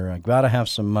right. Or I got to have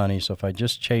some money, so if I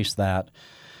just chase that,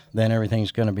 then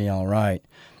everything's going to be all right.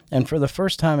 And for the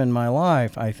first time in my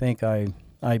life, I think I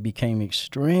became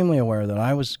extremely aware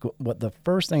that what the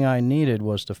first thing I needed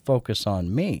was to focus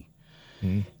on me,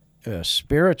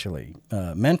 spiritually,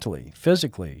 mentally,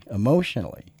 physically,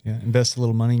 emotionally. Yeah, invest a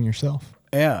little money in yourself.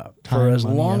 Yeah, Time, for as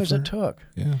money, long as effort. it took.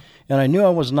 Yeah. And I knew I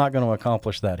was not going to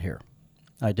accomplish that here.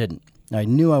 I didn't. I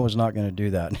knew I was not going to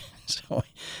do that. So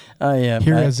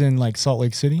as in like Salt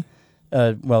Lake City?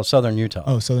 Southern Utah.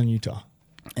 Oh, Southern Utah.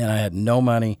 And I had no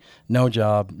money, no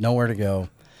job, nowhere to go.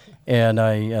 And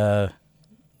I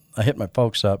hit my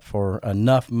folks up for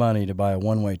enough money to buy a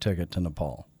one-way ticket to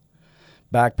Nepal.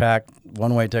 Backpack,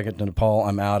 one-way ticket to Nepal,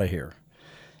 I'm out of here.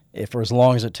 For as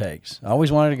long as it takes. I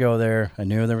always wanted to go there. I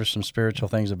knew there were some spiritual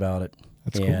things about it.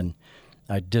 That's cool.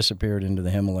 I disappeared into the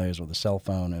Himalayas with a cell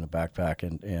phone and a backpack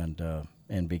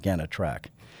and began a trek.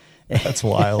 That's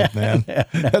wild, man.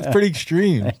 That's pretty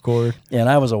extreme, Cord. And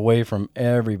I was away from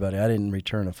everybody. I didn't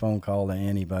return a phone call to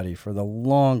anybody for the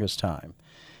longest time.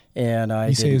 And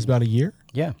You say it was about a year?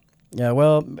 Yeah. Yeah,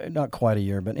 well, not quite a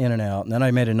year, but in and out. And then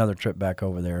I made another trip back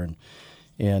over there,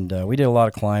 and we did a lot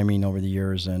of climbing over the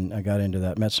years, and I got into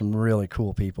that, met some really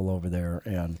cool people over there.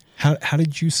 And How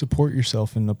did you support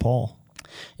yourself in Nepal?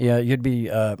 Yeah, you'd be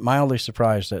mildly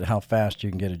surprised at how fast you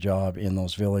can get a job in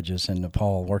those villages in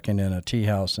Nepal, working in a tea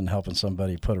house and helping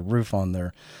somebody put a roof on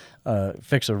their,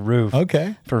 fix a roof for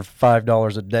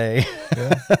 $5 a day.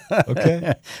 Yeah.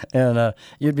 Okay. And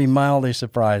you'd be mildly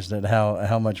surprised at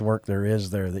how much work there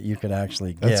is there that you could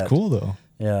actually get. That's cool, though.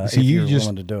 Yeah, so if you you're just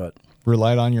willing to do it.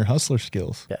 Relied on your hustler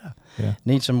skills. Yeah.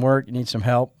 Need some work, need some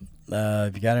help.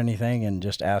 If you got anything, and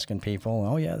just asking people,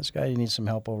 oh yeah, this guy needs some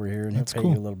help over here, and he'll pay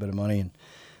you a little bit of money. And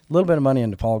a little bit of money in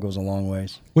Nepal goes a long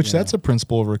ways. That's a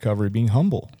principle of recovery: being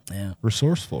humble,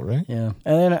 resourceful, right? Yeah.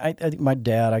 And then I think my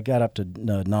dad, I got up to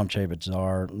Namche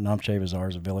Bazaar. Namche Bazaar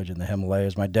is a village in the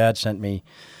Himalayas. My dad sent me.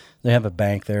 They have a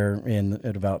bank there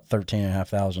at about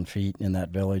 13,500 feet in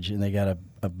that village, and they got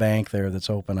a bank there that's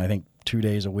open, I think, 2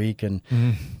 days a week. And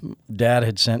Dad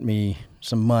had sent me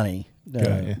some money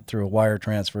through a wire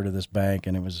transfer to this bank,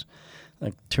 and it was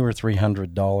like $200 or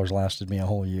 $300. Lasted me a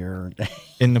whole year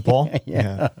in Nepal.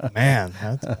 Yeah. Man,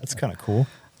 that's kind of cool.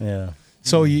 Yeah.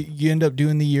 So you end up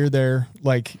doing the year there.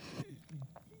 Like,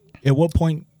 at what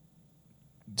point?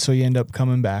 So you end up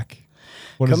coming back.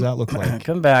 What does that look like?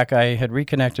 Come back. I had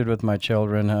reconnected with my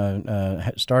children.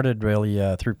 Started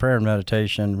really through prayer and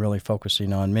meditation, really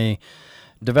focusing on me.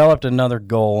 Developed another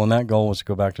goal, and that goal was to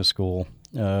go back to school.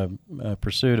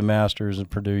 Pursued a master's at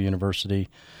Purdue University.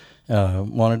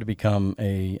 Wanted to become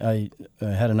I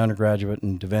had an undergraduate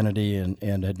in divinity, and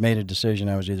had made a decision.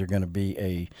 I was either going to be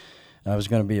a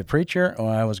preacher, or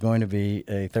I was going to be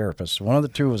a therapist. One of the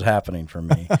two was happening for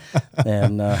me.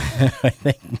 And I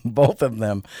think both of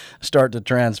them start to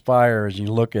transpire as you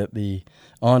look at the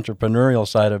entrepreneurial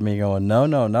side of me going,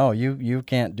 no, you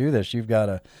can't do this. You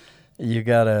gotta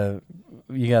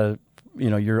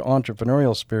your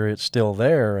entrepreneurial spirit's still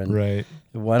there, and Right.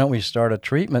 why don't we start a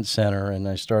treatment center? And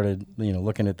I started,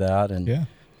 looking at that, and Yeah.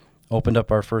 opened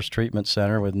up our first treatment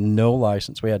center with no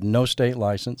license. We had no state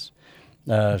license.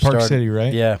 Park City,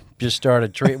 right? Yeah, just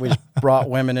started. We just brought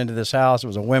women into this house. It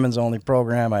was a women's only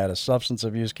program. I had a substance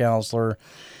abuse counselor,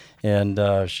 and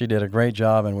she did a great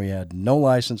job. And we had no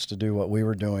license to do what we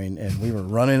were doing, and we were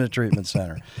running a treatment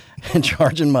center and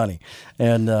charging money.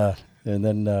 And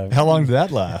then How long did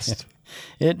that last?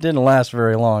 It didn't last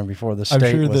very long before the I'm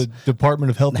state sure the Department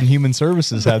of Health and Human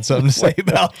Services had something to say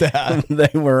about that.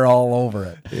 they were all over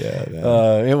it. Yeah,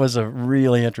 man. It was a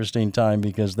really interesting time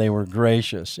because they were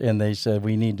gracious, and they said,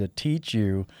 we need to teach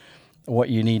you what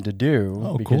you need to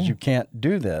do because cool. you can't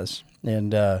do this.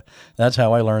 And that's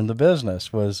how I learned the business.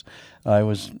 I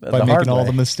was By the hard making all way.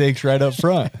 the mistakes right up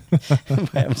front.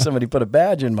 Having somebody put a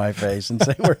badge in my face and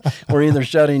say, we're either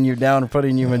shutting you down or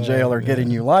putting you in jail or getting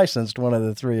you licensed. One of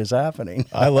the three is happening.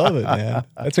 I love it, man.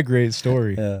 That's a great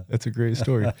story. Yeah. That's a great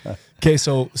story. Okay,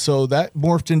 so that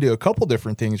morphed into a couple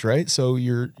different things, right? So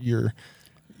you're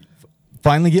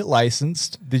finally get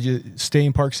licensed. Did you stay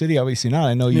in Park City? Obviously not.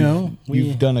 I know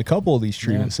you've done a couple of these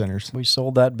treatment centers. We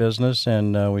sold that business,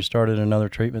 and we started another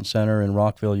treatment center in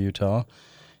Rockville, Utah,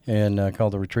 and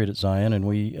called the Retreat at Zion, and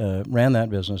we ran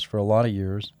that business for a lot of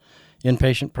years.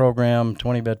 Inpatient program,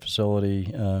 20-bed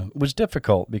facility. It was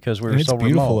difficult because we were And it's so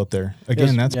beautiful remote. up there.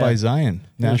 Again, that's by yeah. Zion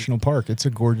National Park. It's a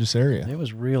gorgeous area. It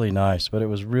was really nice, but it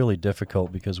was really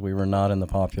difficult because we were not in the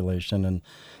population, and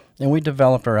we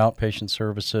developed our outpatient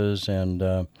services, and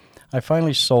I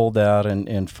finally sold that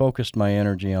and focused my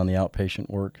energy on the outpatient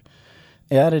work.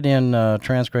 Added in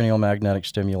transcranial magnetic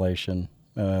stimulation,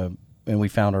 and we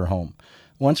found our home.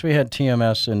 Once we had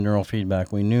TMS and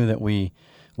neurofeedback, we knew that we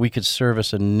could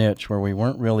service a niche where we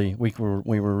weren't really we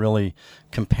were really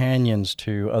companions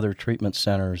to other treatment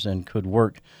centers and could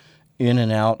work in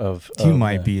and out of. You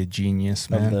might be a genius,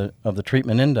 man. Of the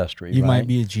treatment industry. You right? might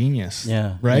be a genius.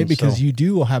 Yeah. Right? And Because so- you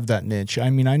do have that niche. I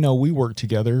mean, I know we work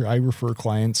together. I refer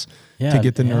clients Yeah, to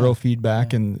get the yeah.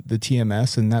 neurofeedback and the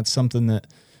TMS, and that's something that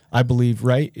I believe,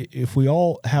 right? If we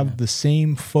all have the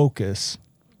same focus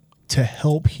to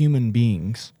help human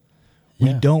beings,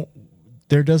 Yeah.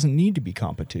 there doesn't need to be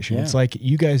competition. Yeah. It's like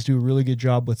you guys do a really good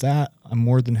job with that. I'm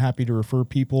more than happy to refer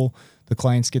people. The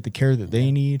clients get the care that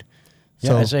they need.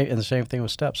 Yeah, and the same thing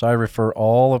with STEPS. I refer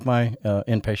all of my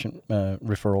inpatient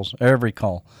referrals. Every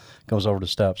call goes over to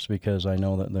STEPS because I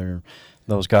know that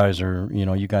those guys are,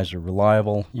 you guys are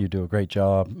reliable. You do a great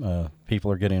job.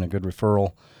 People are getting a good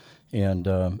referral. And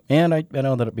I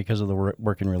know that because of the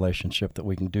working relationship that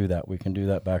we can do that. We can do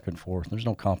that back and forth. There's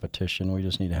no competition. We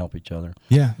just need to help each other.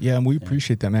 Yeah, and we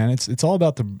appreciate that, man. It's all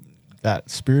about that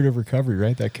spirit of recovery,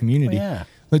 right? That community. Well, yeah.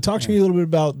 But talk to me a little bit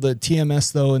about the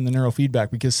TMS though and the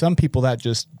neurofeedback, because some people that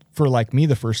just, for like me,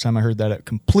 the first time I heard that, it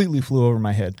completely flew over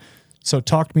my head. So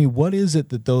talk to me, what is it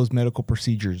that those medical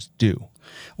procedures do?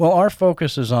 Well, our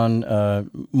focus is on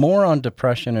more on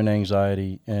depression and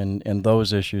anxiety and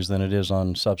those issues than it is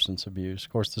on substance abuse.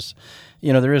 Of course,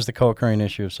 there is the co-occurring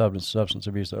issue of substance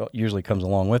abuse that usually comes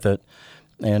along with it,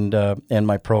 and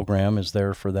my program is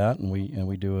there for that, and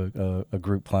we do a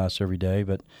group class every day.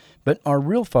 But our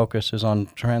real focus is on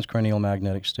transcranial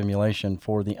magnetic stimulation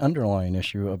for the underlying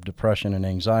issue of depression and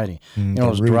anxiety.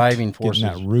 Those driving forces.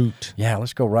 Getting that root. Yeah,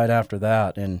 let's go right after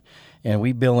that, and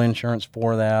we bill insurance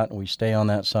for that, and we stay on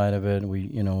that side of it.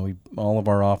 We all of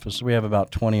our offices. We have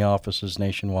about 20 offices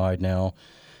nationwide now,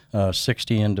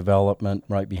 60 in development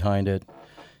right behind it.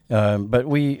 But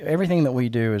everything that we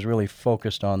do is really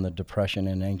focused on the depression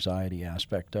and anxiety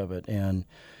aspect of it,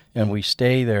 and we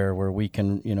stay there where we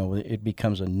can, it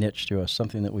becomes a niche to us,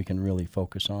 something that we can really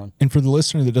focus on. And for the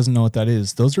listener that doesn't know what that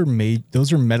is, those are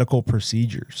medical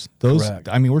procedures. Correct.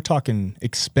 I mean, we're talking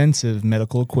expensive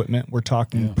medical equipment. We're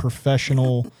talking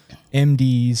professional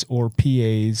MDs or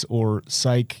PAs or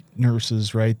psych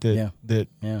nurses, right? These are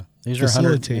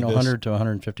facilitate this. $100,000 to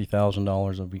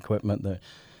 $150,000 of equipment that,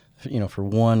 for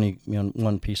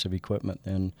one piece of equipment,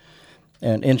 and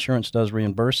insurance does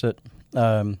reimburse it.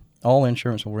 All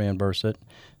insurance will reimburse it.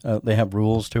 They have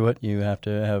rules to it. You have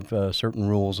to have certain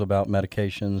rules about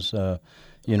medications.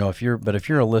 If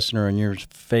you're a listener and you're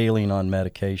failing on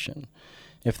medication,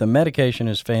 if the medication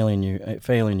is failing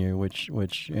you,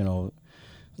 which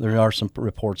there are some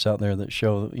reports out there that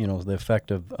show the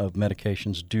effect of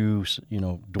medications do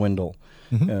dwindle,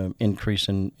 increase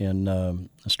in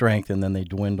strength, and then they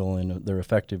dwindle in their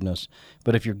effectiveness.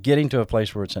 But if you're getting to a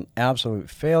place where it's an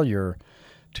absolute failure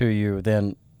to you,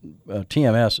 then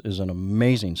TMS is an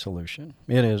amazing solution.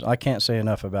 It is. I can't say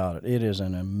enough about it. It is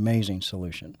an amazing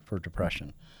solution for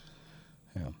depression.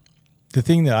 Yeah. the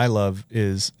thing that I love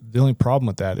is the only problem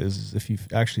with that is if you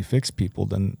actually fix people,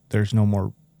 then there's no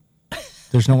more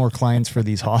clients for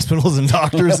these hospitals and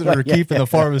doctors that are keeping the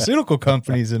pharmaceutical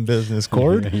companies in business,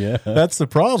 Cord. Yeah. That's the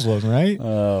problem, right?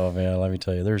 Oh, man, let me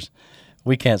tell you,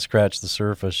 we can't scratch the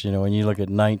surface. You know, when you look at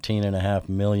 19.5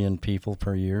 million people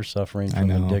per year suffering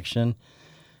from addiction,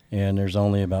 and there's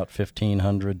only about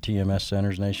 1,500 TMS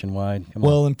centers nationwide.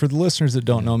 And for the listeners that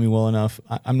don't know me well enough,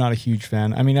 I'm not a huge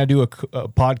fan. I mean, I do a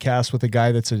podcast with a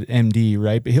guy that's an MD,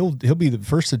 right? But he'll be the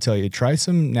first to tell you, try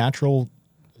some natural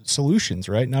solutions,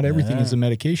 right? Not everything is a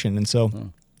medication. And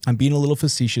so I'm being a little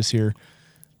facetious here,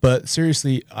 but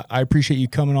seriously, I appreciate you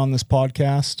coming on this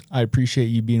podcast. I appreciate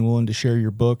you being willing to share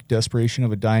your book, Desperation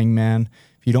of a Dying Man.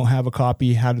 If you don't have a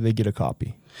copy, how do they get a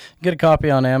copy? Get a copy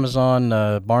on Amazon,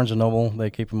 Barnes & Noble. They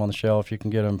keep them on the shelf. You can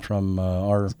get them from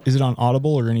our... Is it on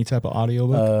Audible or any type of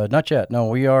audiobook? Not yet. No,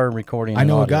 we are recording I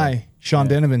know audio. A guy, Sean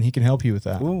Denovan, he can help you with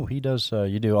that. Ooh, he does.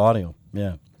 You do audio.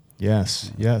 Yeah.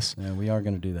 Yes. Yeah, we are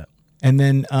going to do that. And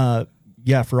then,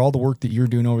 for all the work that you're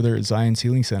doing over there at Zion's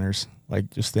Healing Centers,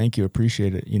 like, just thank you.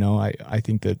 Appreciate it. You know, I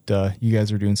think that you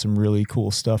guys are doing some really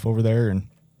cool stuff over there, and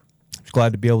I'm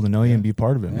glad to be able to know you and be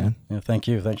part of it, man. Yeah, thank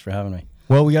you. Thanks for having me.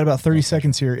 Well, we got about 30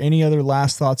 seconds here. Any other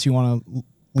last thoughts you want to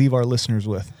leave our listeners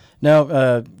with?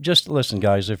 No, just listen,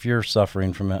 guys, if you're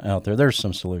suffering from out there, there's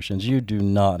some solutions. You do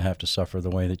not have to suffer the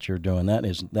way that you're doing. That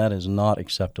is not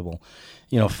acceptable.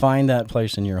 You know, find that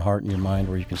place in your heart and your mind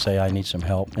where you can say, I need some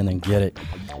help, and then get it.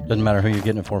 Doesn't matter who you're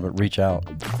getting it for, but reach out.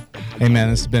 Hey, man,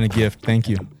 this has been a gift. Thank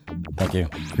you. Thank you.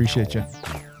 Appreciate you.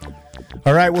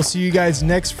 All right, we'll see you guys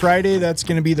next Friday. That's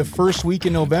going to be the first week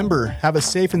in November. Have a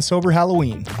safe and sober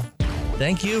Halloween.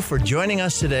 Thank you for joining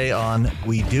us today on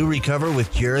We Do Recover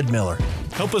with Jared Miller.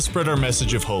 Help us spread our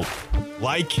message of hope.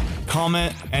 Like,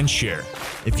 comment, and share.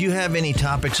 If you have any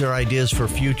topics or ideas for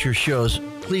future shows,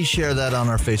 please share that on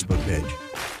our Facebook page.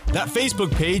 That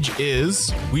Facebook page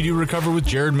is We Do Recover with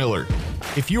Jared Miller.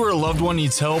 If you or a loved one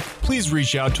needs help, please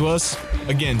reach out to us.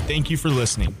 Again, thank you for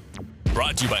listening.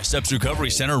 Brought to you by Steps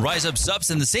Recovery Center, Rise Up Subs,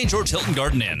 and the St. George Hilton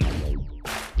Garden Inn.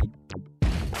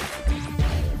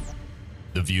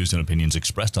 The views and opinions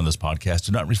expressed on this podcast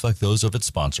do not reflect those of its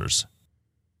sponsors.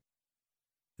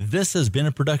 This has been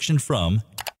a production from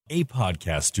A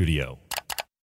Podcast Studio.